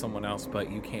to look at someone else,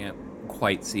 but you can't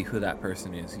quite see who that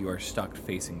person is. You are stuck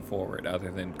facing forward,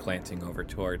 other than glancing over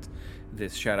towards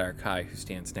this Shadar Kai who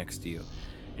stands next to you.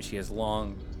 And she has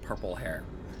long purple hair.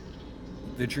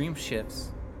 The dream shifts,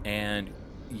 and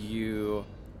you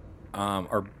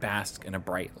are basked in a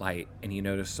bright light, and you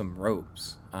notice some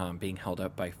ropes being held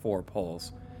up by 4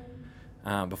 poles.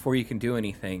 Before you can do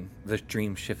anything, the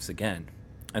dream shifts again,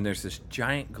 and there's this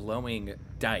giant glowing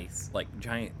dice, like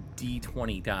giant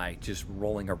D20 die, just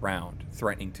rolling around,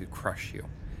 threatening to crush you.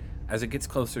 As it gets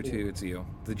closer to you,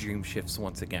 the dream shifts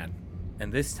once again,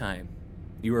 and this time,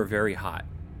 you are very hot.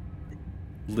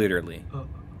 Literally.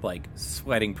 Like,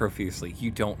 sweating profusely.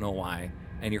 You don't know why.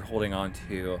 And you're holding on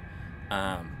to,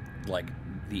 like,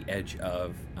 the edge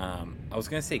of, I was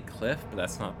going to say cliff, but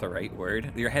that's not the right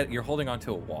word. You're holding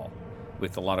onto a wall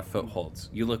with a lot of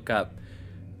footholds. You look up,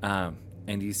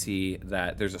 and you see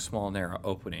that there's a small, narrow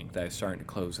opening that is starting to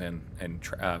close in and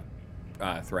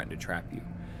threaten to trap you.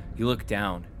 You look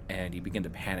down, and you begin to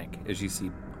panic as you see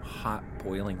hot,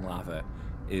 boiling lava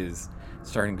is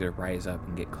starting to rise up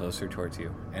and get closer towards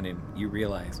you. And then you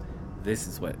realize this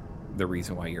is the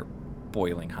reason why you're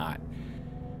boiling hot.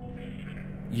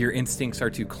 Your instincts are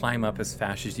to climb up as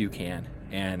fast as you can,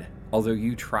 and although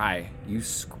you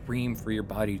scream for your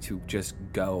body to just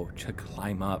go, to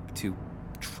climb up, to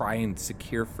try and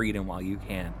secure freedom while you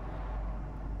can.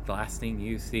 The last thing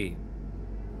you see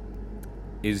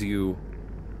is you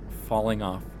falling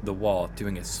off the wall,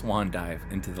 doing a swan dive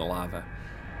into the lava.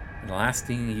 And the last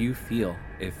thing you feel,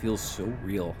 it feels so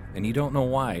real, and you don't know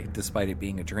why, despite it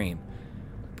being a dream,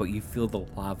 but you feel the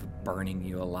lava burning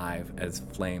you alive as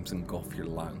flames engulf your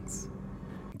lungs.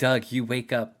 Doug, you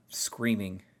wake up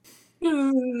screaming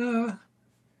from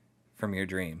your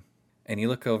dream, and you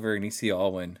look over and you see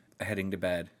Alwyn heading to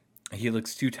bed. He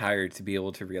looks too tired to be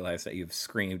able to realize that you've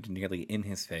screamed nearly in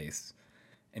his face.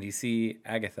 And you see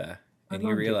Agatha, and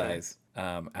you realize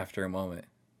after a moment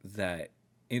that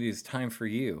it is time for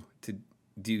you to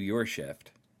do your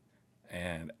shift.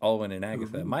 And Alwyn and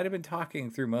Agatha might have been talking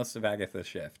through most of Agatha's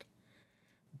shift.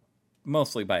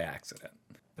 Mostly by accident.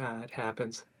 It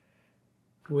happens.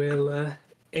 Well,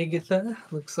 Agatha,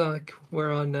 looks like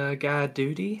we're on guard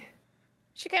duty.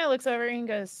 She kind of looks over and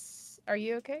goes, "Are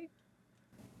you okay?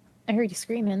 I heard you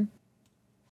screaming."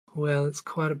 Well, it's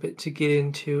quite a bit to get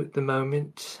into at the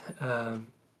moment,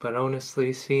 but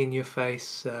honestly, seeing your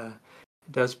face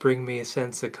does bring me a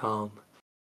sense of calm.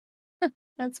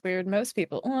 That's weird. Most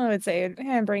people, I would say,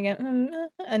 bring it an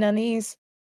unease.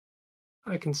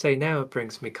 I can say now it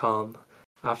brings me calm.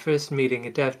 Our first meeting,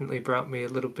 it definitely brought me a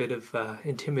little bit of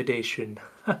intimidation.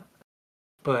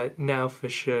 But now for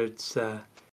sure it's a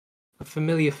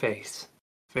familiar face.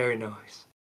 Very nice.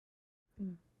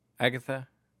 Agatha,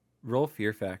 roll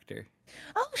fear factor.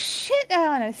 Oh shit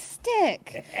on a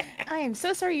stick! I am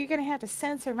so sorry you're gonna have to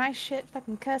censor my shit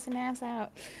fucking cussing ass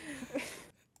out.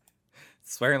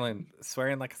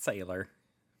 Swearing like a sailor.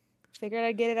 Figured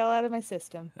I'd get it all out of my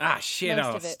system. Ah, shit, Most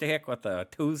I'll of it. stick with a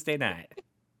Tuesday night.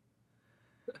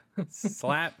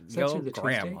 Slap Censor your the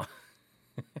grandma.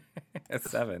 At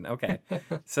 7, okay.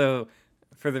 So,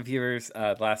 for the viewers,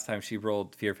 last time she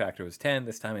rolled fear factor was 10,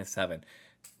 this time it's 7.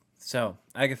 So,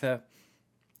 Agatha,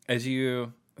 as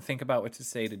you think about what to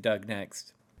say to Doug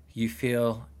next, you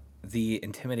feel the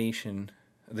intimidating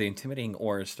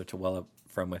aura start to well up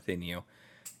from within you,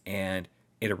 and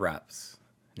it erupts.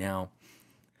 Now,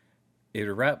 it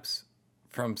erupts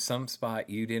from some spot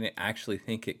you didn't actually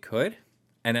think it could,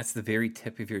 and that's the very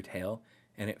tip of your tail,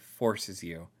 and it forces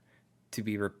you to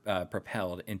be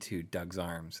propelled into Doug's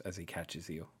arms as he catches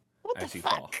you as you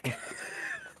fall.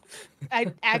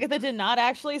 Agatha did not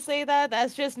actually say that.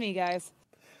 That's just me, guys.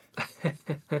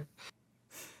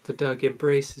 The Doug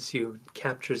embraces you,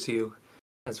 captures you,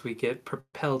 as we get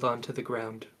propelled onto the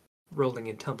ground, rolling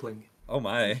and tumbling. Oh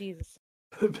my. Jesus.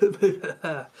 Are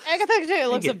Agatha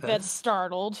looks a bit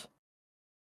startled.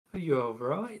 you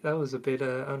alright? That was a bit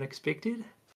unexpected.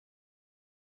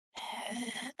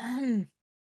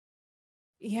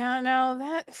 Yeah, no,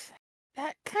 that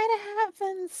kind of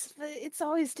happens, but it's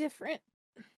always different.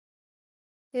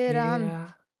 Yeah.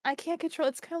 I can't control.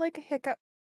 It's kind of like a hiccup.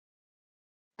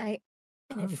 And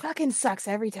it fucking sucks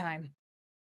every time.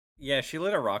 Yeah, she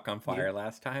lit a rock on fire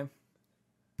last time.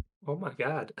 Oh my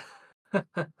god.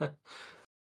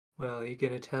 Well, you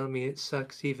gonna tell me it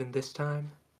sucks even this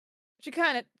time? She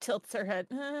kind of tilts her head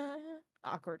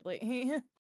awkwardly.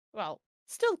 Well,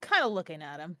 still kind of looking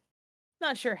at him.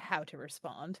 Not sure how to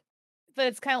respond. But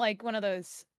it's kind of like one of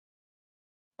those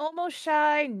almost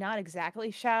shy, not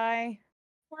exactly shy.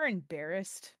 We're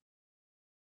embarrassed.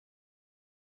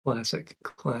 Classic.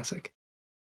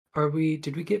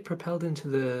 Did we get propelled into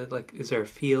the, is there a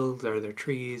field? Are there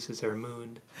trees? Is there a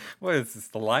moon? What is this,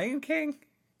 the Lion King?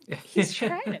 He's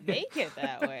trying to make it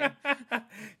that way.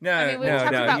 No, I mean, we talked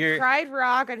about you're... Pride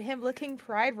Rock and him looking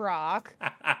Pride Rock.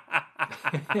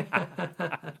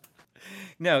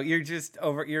 No, you're just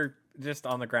on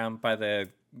the ground by the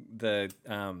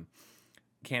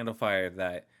candle fire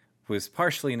that was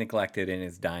partially neglected and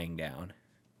is dying down.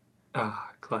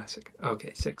 Ah, classic.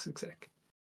 Okay, sick.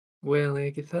 Well,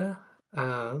 Agatha,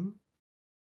 the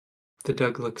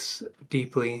Doug looks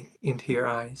deeply into your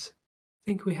eyes. I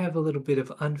think we have a little bit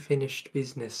of unfinished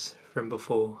business from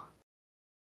before.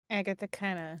 Agatha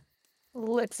kind of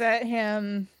looks at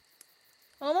him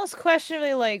almost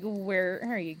questionably, like, where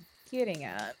are you getting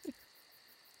at?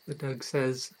 The Doug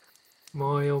says,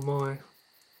 "My oh my,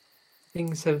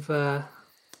 things have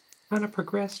kind of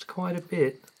progressed quite a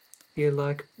bit. Feel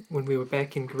like when we were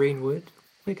back in Greenwood,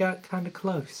 we got kind of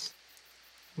close.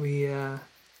 We,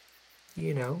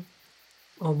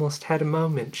 almost had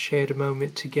shared a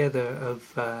moment together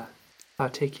of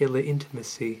particular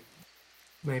intimacy.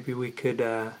 Maybe we could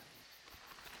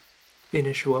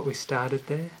finish what we started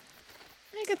there."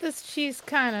 I get this cheese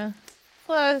kind of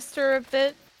fluster a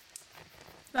bit.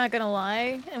 Not gonna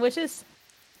lie, and which is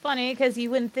funny because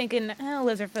you wouldn't think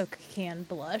lizard folk can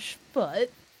blush, but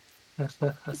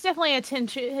it's definitely a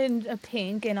tinge of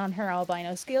pink, and on her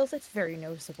albino scales, it's very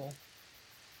noticeable.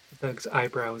 Doug's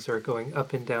eyebrows are going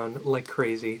up and down like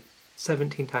crazy,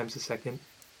 17 times a second.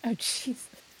 Oh, jeez.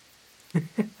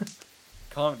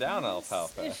 Calm down,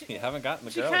 Alfalfa. You haven't gotten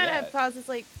the girl She kind yet. of pauses,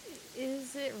 like,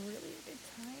 is it really a good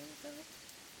time,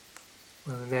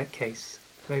 though? Well, in that case,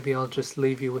 maybe I'll just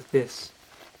leave you with this.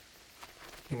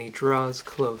 And he draws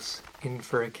close, in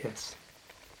for a kiss.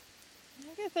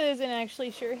 Agatha isn't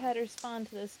actually sure how to respond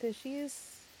to this because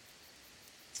she's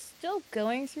still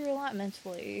going through a lot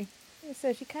mentally.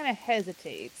 So she kind of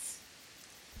hesitates.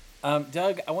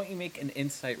 Doug, I want you to make an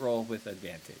insight roll with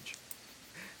advantage.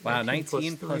 Wow,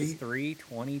 19 plus 3,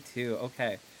 22.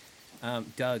 Okay.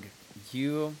 Doug,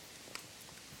 you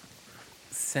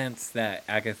sense that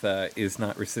Agatha is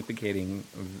not reciprocating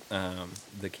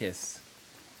the kiss,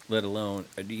 let alone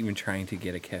even trying to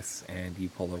get a kiss, and you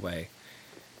pull away.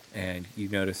 And you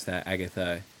notice that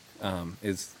Agatha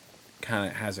is kind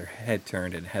of has her head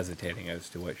turned and hesitating as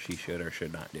to what she should or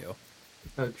should not do.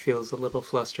 Doug feels a little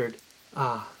flustered.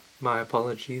 My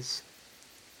apologies.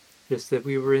 Just that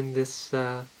we were in this,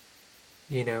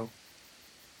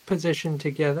 position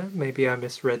together. Maybe I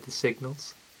misread the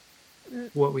signals.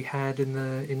 What we had in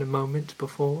the moment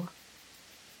before.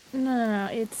 No,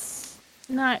 it's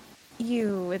not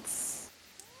you. It's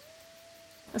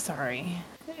sorry.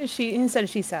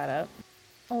 She sat up.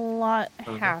 A lot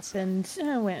happened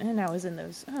when I was in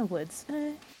those woods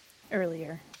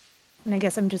earlier, and I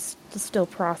guess I'm just still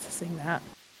processing that.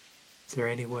 Is there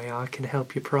any way I can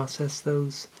help you process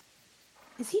those?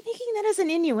 Is he making that as an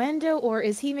innuendo, or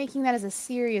is he making that as a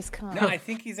serious comment? No, I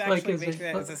think he's actually making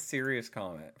that as a serious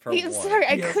comment. Sorry,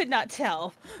 I could not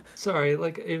tell. Sorry, it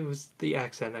was the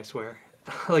accent, I swear.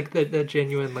 The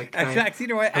genuine, In fact, you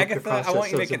know what, Agatha, I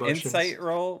want you to make an insight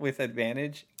roll with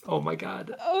advantage. Oh my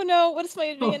god. Oh no, what is my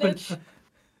advantage?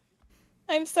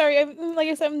 I'm sorry,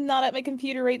 I'm not at my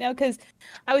computer right now because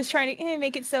I was trying to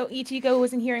make it so Ichigo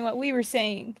wasn't hearing what we were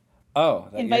saying. Oh,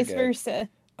 and vice versa.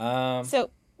 So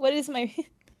what is my?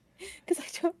 Because I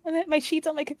don't have my sheets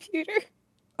on my computer.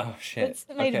 Oh shit! What's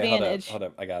my advantage? Hold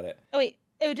up, I got it. Oh wait,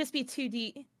 it would just be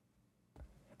 2D.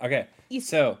 Okay,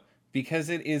 so because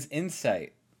it is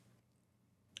insight,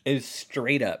 it is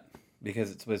straight up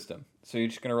because it's wisdom. So you're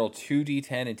just gonna roll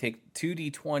 2d10 and take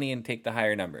 2d20 and take the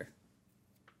higher number.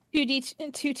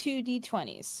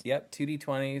 2d20s. Yep,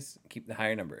 2d20s. Keep the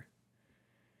higher number.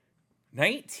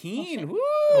 19. Woo!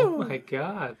 Oh my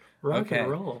god! Rock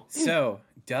and roll. So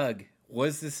Doug,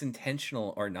 was this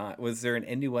intentional or not? Was there an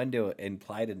innuendo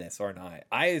implied in this or not?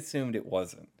 I assumed it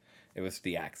wasn't. It was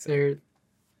the accent.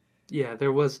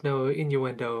 There was no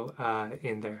innuendo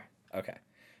in there. Okay.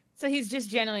 So he's just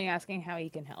genuinely asking how he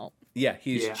can help. Yeah,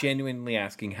 he's genuinely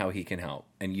asking how he can help,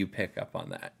 and you pick up on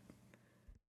that.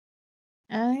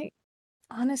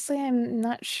 Honestly, I'm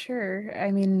not sure.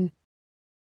 I mean,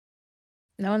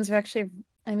 no one's actually...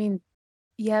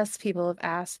 yes, people have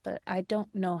asked, but I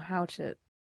don't know how to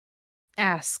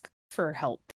ask for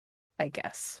help, I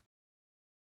guess.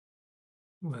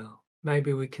 Well,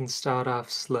 maybe we can start off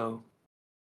slow.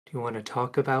 Do you want to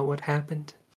talk about what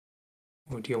happened?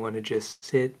 Or do you want to just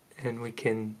sit and we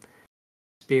can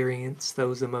experience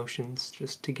those emotions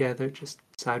just together, just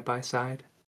side by side?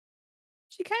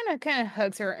 She kind of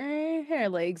hugs her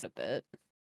legs a bit.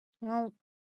 Well,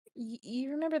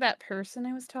 you remember that person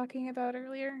I was talking about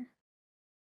earlier?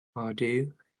 Oh, do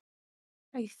you?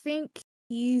 I think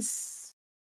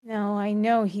I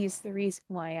know he's the reason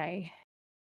why I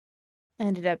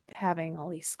ended up having all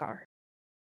these scars.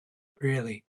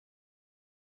 Really?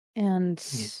 And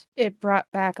it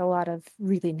brought back a lot of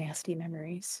really nasty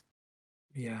memories.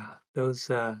 Yeah, those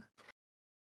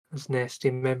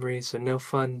nasty memories are no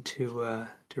fun to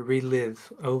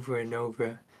relive over and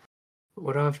over. But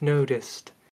what I've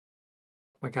noticed,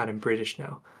 oh my god, I'm British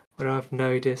now. What I've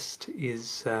noticed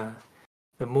is the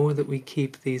more that we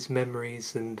keep these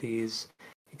memories and these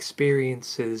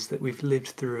experiences that we've lived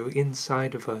through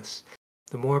inside of us,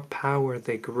 the more power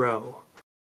they grow.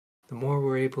 The more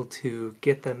we're able to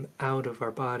get them out of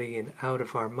our body and out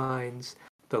of our minds,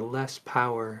 the less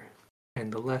power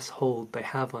and the less hold they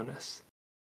have on us.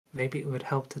 Maybe it would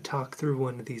help to talk through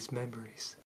one of these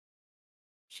memories.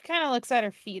 She kind of looks at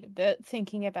her feet a bit,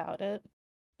 thinking about it.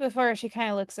 Before she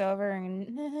kind of looks over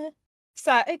and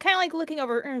kind of like looking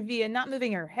over Via, not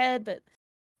moving her head, but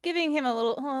giving him a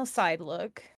little side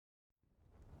look.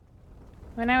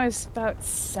 When I was about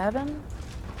 7,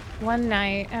 one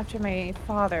night after my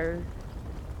father,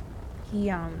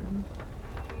 he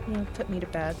put me to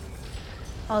bed.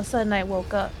 All of a sudden I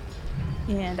woke up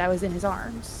and I was in his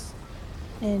arms,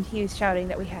 and he was shouting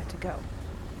that we had to go.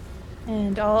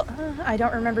 And I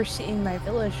don't remember seeing my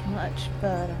village much,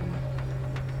 but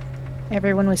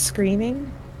everyone was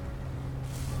screaming.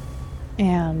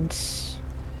 And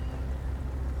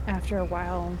after a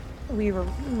while,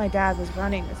 my dad was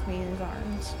running with me in his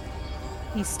arms.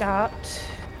 He stopped,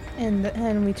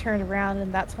 and we turned around,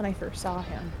 and that's when I first saw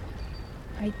him.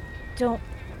 I don't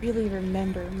really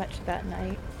remember much of that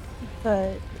night,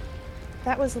 but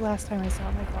that was the last time I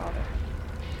saw my father.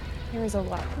 There was a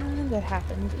lot that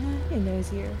happened in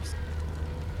those years.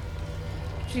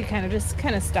 She kind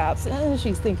of stops.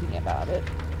 She's thinking about it.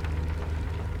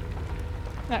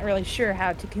 Not really sure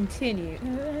how to continue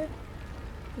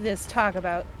this talk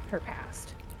about her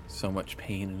past. So much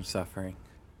pain and suffering.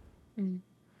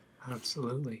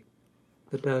 Absolutely.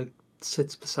 The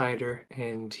sits beside her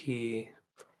and he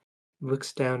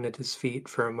looks down at his feet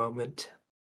for a moment,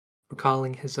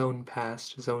 recalling his own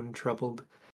past, his own troubled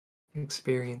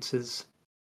experiences,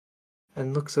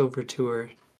 and looks over to her,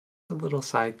 a little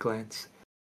side glance,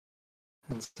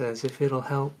 and says, "If it'll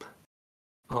help,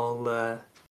 I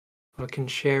can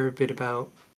share a bit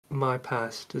about my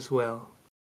past as well."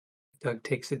 Doug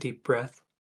takes a deep breath.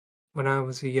 "When I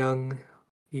was a young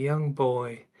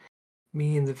boy,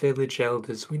 me and the village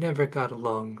elders, we never got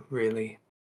along, really.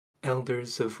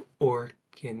 Elders of Orc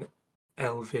and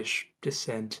Elvish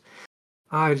descent.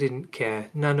 I didn't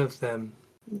care. None of them.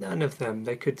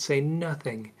 They could say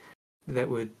nothing that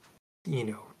would,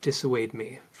 dissuade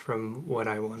me from what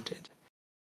I wanted.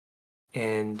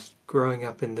 And growing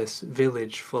up in this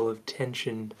village full of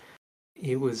tension,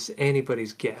 it was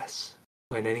anybody's guess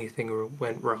when anything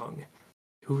went wrong.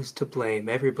 Who's to blame?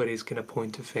 Everybody's gonna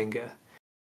point a finger.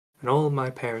 And all my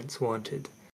parents wanted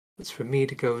was for me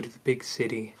to go to the big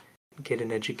city and get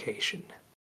an education.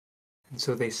 And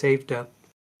so they saved up,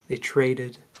 they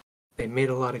traded, they made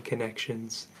a lot of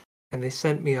connections, and they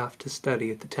sent me off to study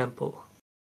at the temple.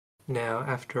 Now,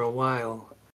 after a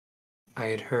while, I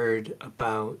had heard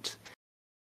about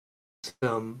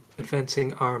some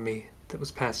advancing army that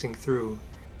was passing through,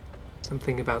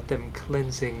 something about them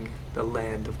cleansing the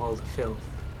land of all the filth,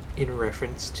 in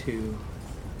reference to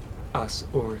us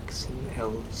orcs and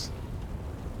elves.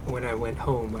 When I went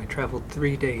home, I traveled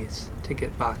 3 days to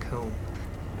get back home.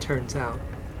 Turns out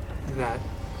that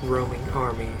roaming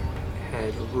army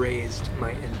had razed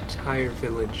my entire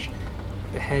village,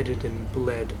 beheaded and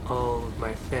bled all of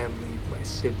my family, my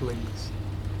siblings,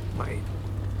 my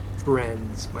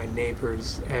friends, my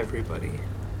neighbors, everybody.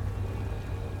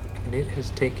 And it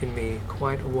has taken me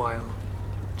quite a while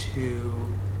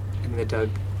and the Doug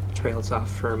trails off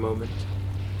for a moment,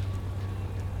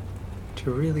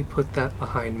 to really put that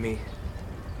behind me.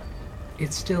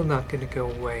 It's still not going to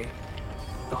go away.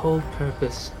 The whole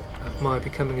purpose of my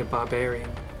becoming a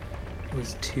barbarian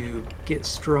was to get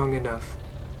strong enough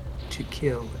to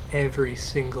kill every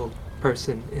single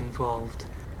person involved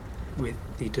with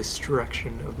the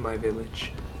destruction of my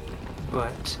village.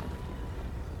 But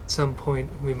at some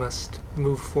point we must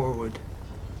move forward.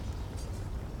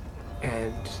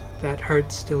 And that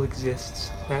hurt still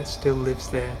exists. That still lives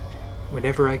there.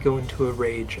 Whenever I go into a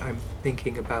rage, I'm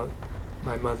thinking about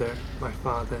my mother, my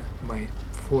father, my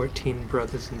 14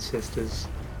 brothers and sisters,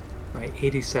 my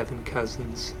 87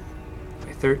 cousins,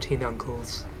 my 13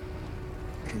 uncles,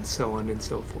 and so on and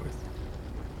so forth.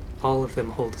 All of them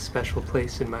hold a special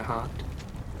place in my heart,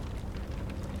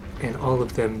 and all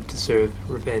of them deserve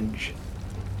revenge.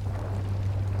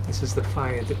 This is the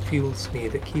fire that fuels me,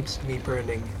 that keeps me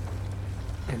burning,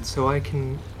 and so I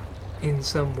can, in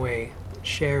some way,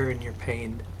 share in your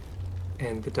pain.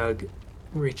 And the Doug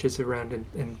reaches around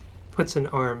and puts an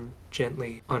arm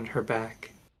gently on her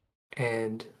back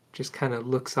and just kind of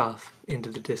looks off into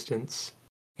the distance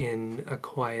in a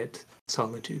quiet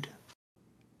solitude.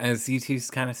 As you two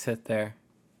kind of sit there,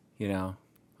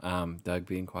 Doug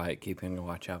being quiet, keeping a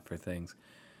watch out for things.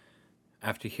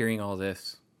 After hearing all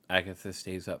this, Agatha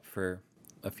stays up for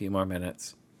a few more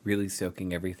minutes, really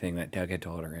soaking everything that Doug had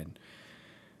told her in.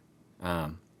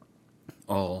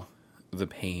 All the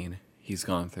pain he's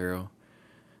gone through,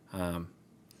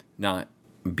 not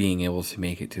being able to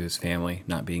make it to his family,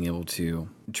 not being able to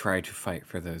try to fight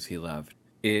for those he loved.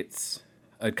 It's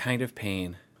a kind of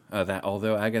pain that,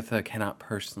 although Agatha cannot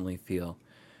personally feel,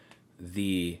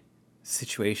 the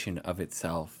situation of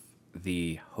itself,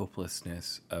 the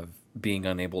hopelessness of being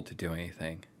unable to do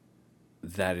anything,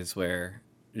 that is where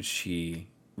she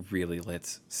really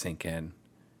lets sink in,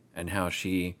 and how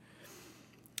she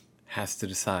has to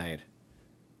decide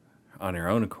on her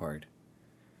own accord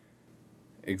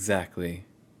exactly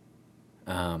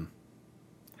how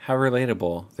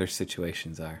relatable their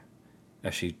situations are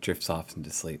as she drifts off into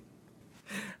sleep.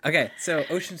 Okay, so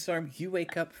Oceanstorm, you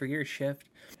wake up for your shift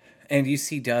and you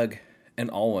see Doug and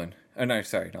Alwyn. Oh, no,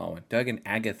 sorry, not Alwyn. Doug and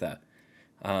Agatha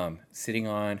sitting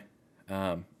on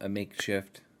a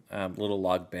makeshift little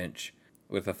log bench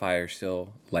with a fire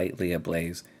still lightly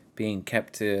ablaze, being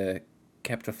kept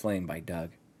aflame by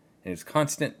Doug, and his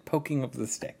constant poking of the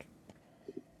stick.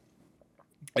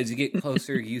 As you get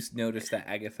closer, you notice that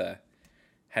Agatha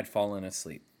had fallen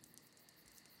asleep.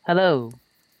 Hello,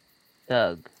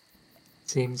 Doug.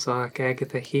 Seems like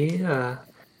Agatha here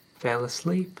fell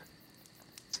asleep.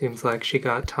 Seems like she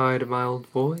got tired of my old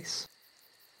voice.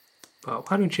 But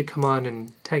why don't you come on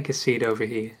and take a seat over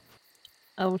here?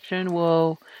 Ocean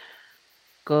will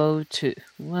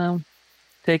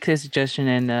take his suggestion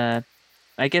and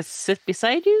I guess sit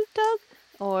beside you, Doug?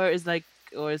 Or is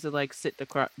or is it like sit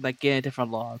across, like get a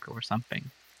different log or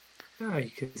something? Ah,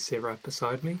 you can sit right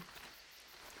beside me.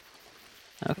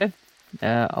 Okay.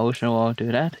 Ocean will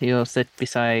do that. He'll sit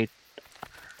beside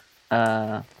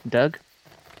Doug.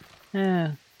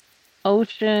 Yeah.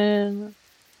 Ocean,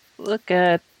 look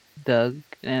at Doug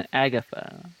and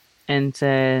Agatha and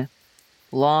say,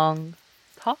 long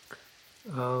talk?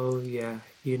 Oh, yeah,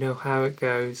 you know how it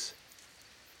goes.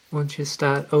 Once you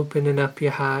start opening up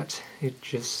your heart, it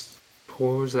just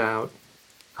pours out.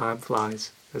 Time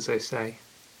flies, as they say.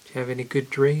 Do you have any good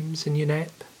dreams in your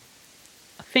nap?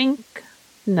 I think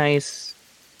nice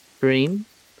dream.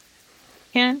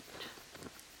 Can't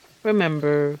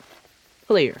remember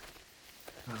clear.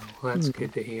 Oh, well, that's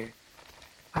good to hear.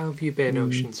 How have you been,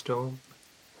 Ocean Storm?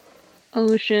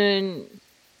 Ocean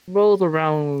rolls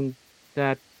around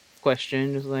that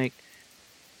question, just like,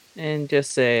 and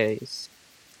just says,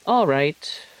 all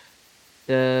right,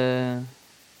 the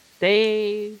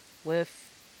day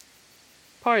with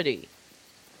party.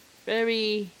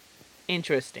 Very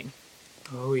interesting.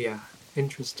 Oh, yeah.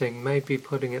 Interesting. Maybe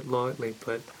putting it lightly,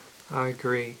 but I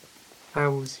agree.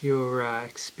 How was your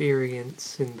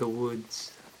experience in the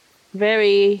woods?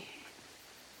 Very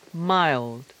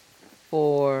mild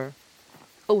for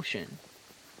ocean.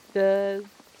 The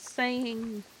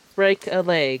saying break a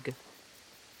leg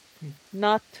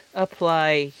not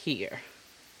apply here.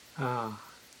 Ah,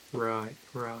 right,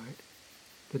 right.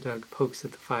 The Doug pokes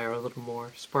at the fire a little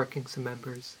more, sparking some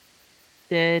embers.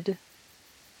 Did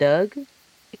Doug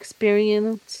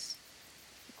experience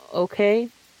okay?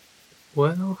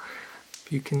 Well,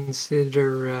 if you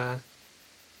consider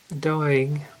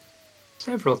dying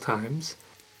several times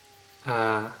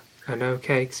an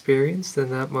okay experience, then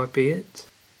that might be it.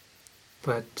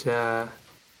 But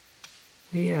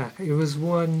yeah, it was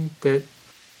one that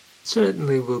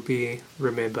certainly will be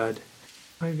remembered.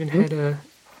 I even had a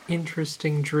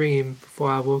interesting dream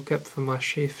before I woke up from my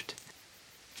shift.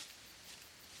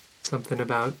 Something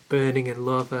about burning in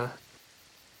lava,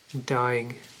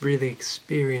 dying, really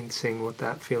experiencing what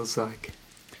that feels like.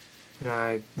 And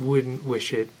I wouldn't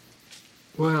wish it.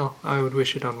 Well, I would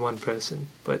wish it on one person,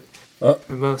 but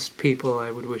for most people,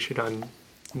 I would wish it on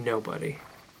nobody.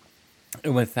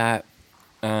 And with that,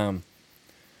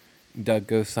 Doug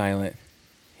goes silent.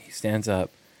 He stands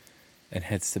up and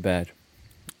heads to bed.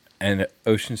 And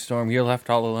Ocean Storm, you're left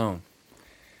all alone.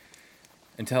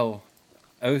 Until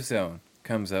Ozone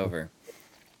comes over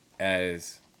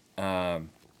as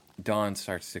dawn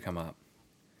starts to come up.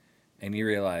 And you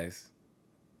realize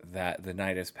that the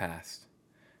night has passed.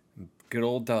 Good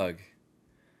old Doug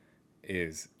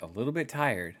is a little bit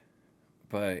tired,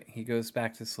 but he goes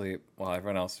back to sleep while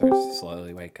everyone else starts to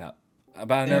slowly wake up.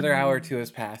 About another hour or two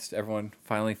has passed. Everyone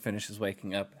finally finishes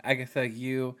waking up. Agatha,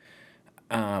 you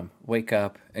wake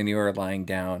up and you are lying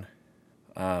down,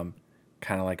 kind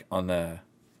of like on the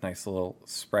nice little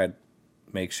spread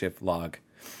makeshift log.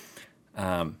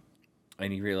 And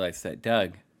you realize that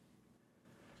Doug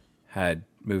had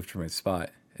moved from his spot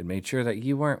and made sure that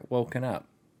you weren't woken up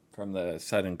from the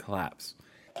sudden collapse.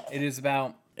 It is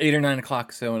about 8 or 9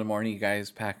 o'clock so in the morning. You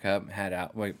guys pack up and head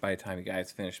out. Wait, by the time you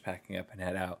guys finish packing up and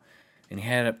head out, and you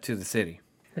head up to the city.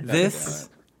 This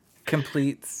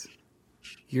completes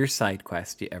your side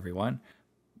quest, everyone.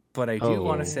 But I do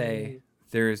want to say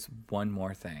there's one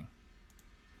more thing.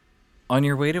 On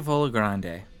your way to Vola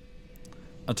Grande,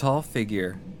 a tall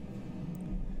figure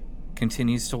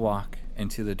continues to walk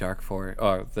into the dark forest,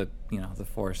 or the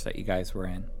forest that you guys were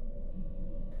in.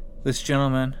 This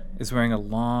gentleman is wearing a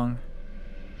long,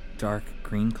 dark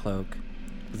green cloak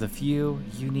with a few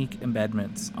unique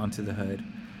embedments onto the hood.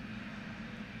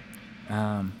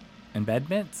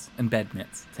 Embedments.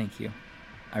 Thank you.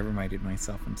 I reminded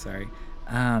myself. I'm sorry.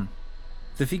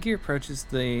 The figure approaches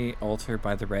the altar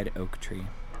by the red oak tree.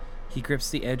 He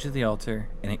grips the edge of the altar,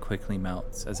 and it quickly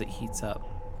melts as it heats up.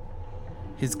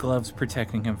 His gloves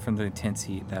protecting him from the intense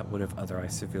heat that would have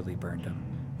otherwise severely burned him.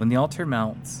 When the altar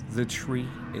melts, the tree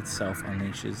itself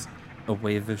unleashes a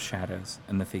wave of shadows,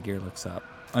 and the figure looks up,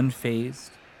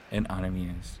 unfazed and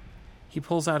unamused. He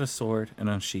pulls out a sword and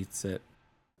unsheaths it.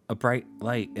 A bright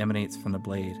light emanates from the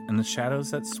blade, and the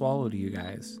shadows that swallowed you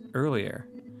guys earlier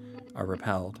are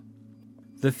repelled.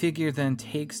 The figure then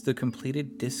takes the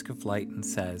completed disc of light and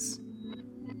says,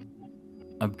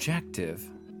 "Objective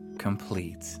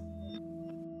complete."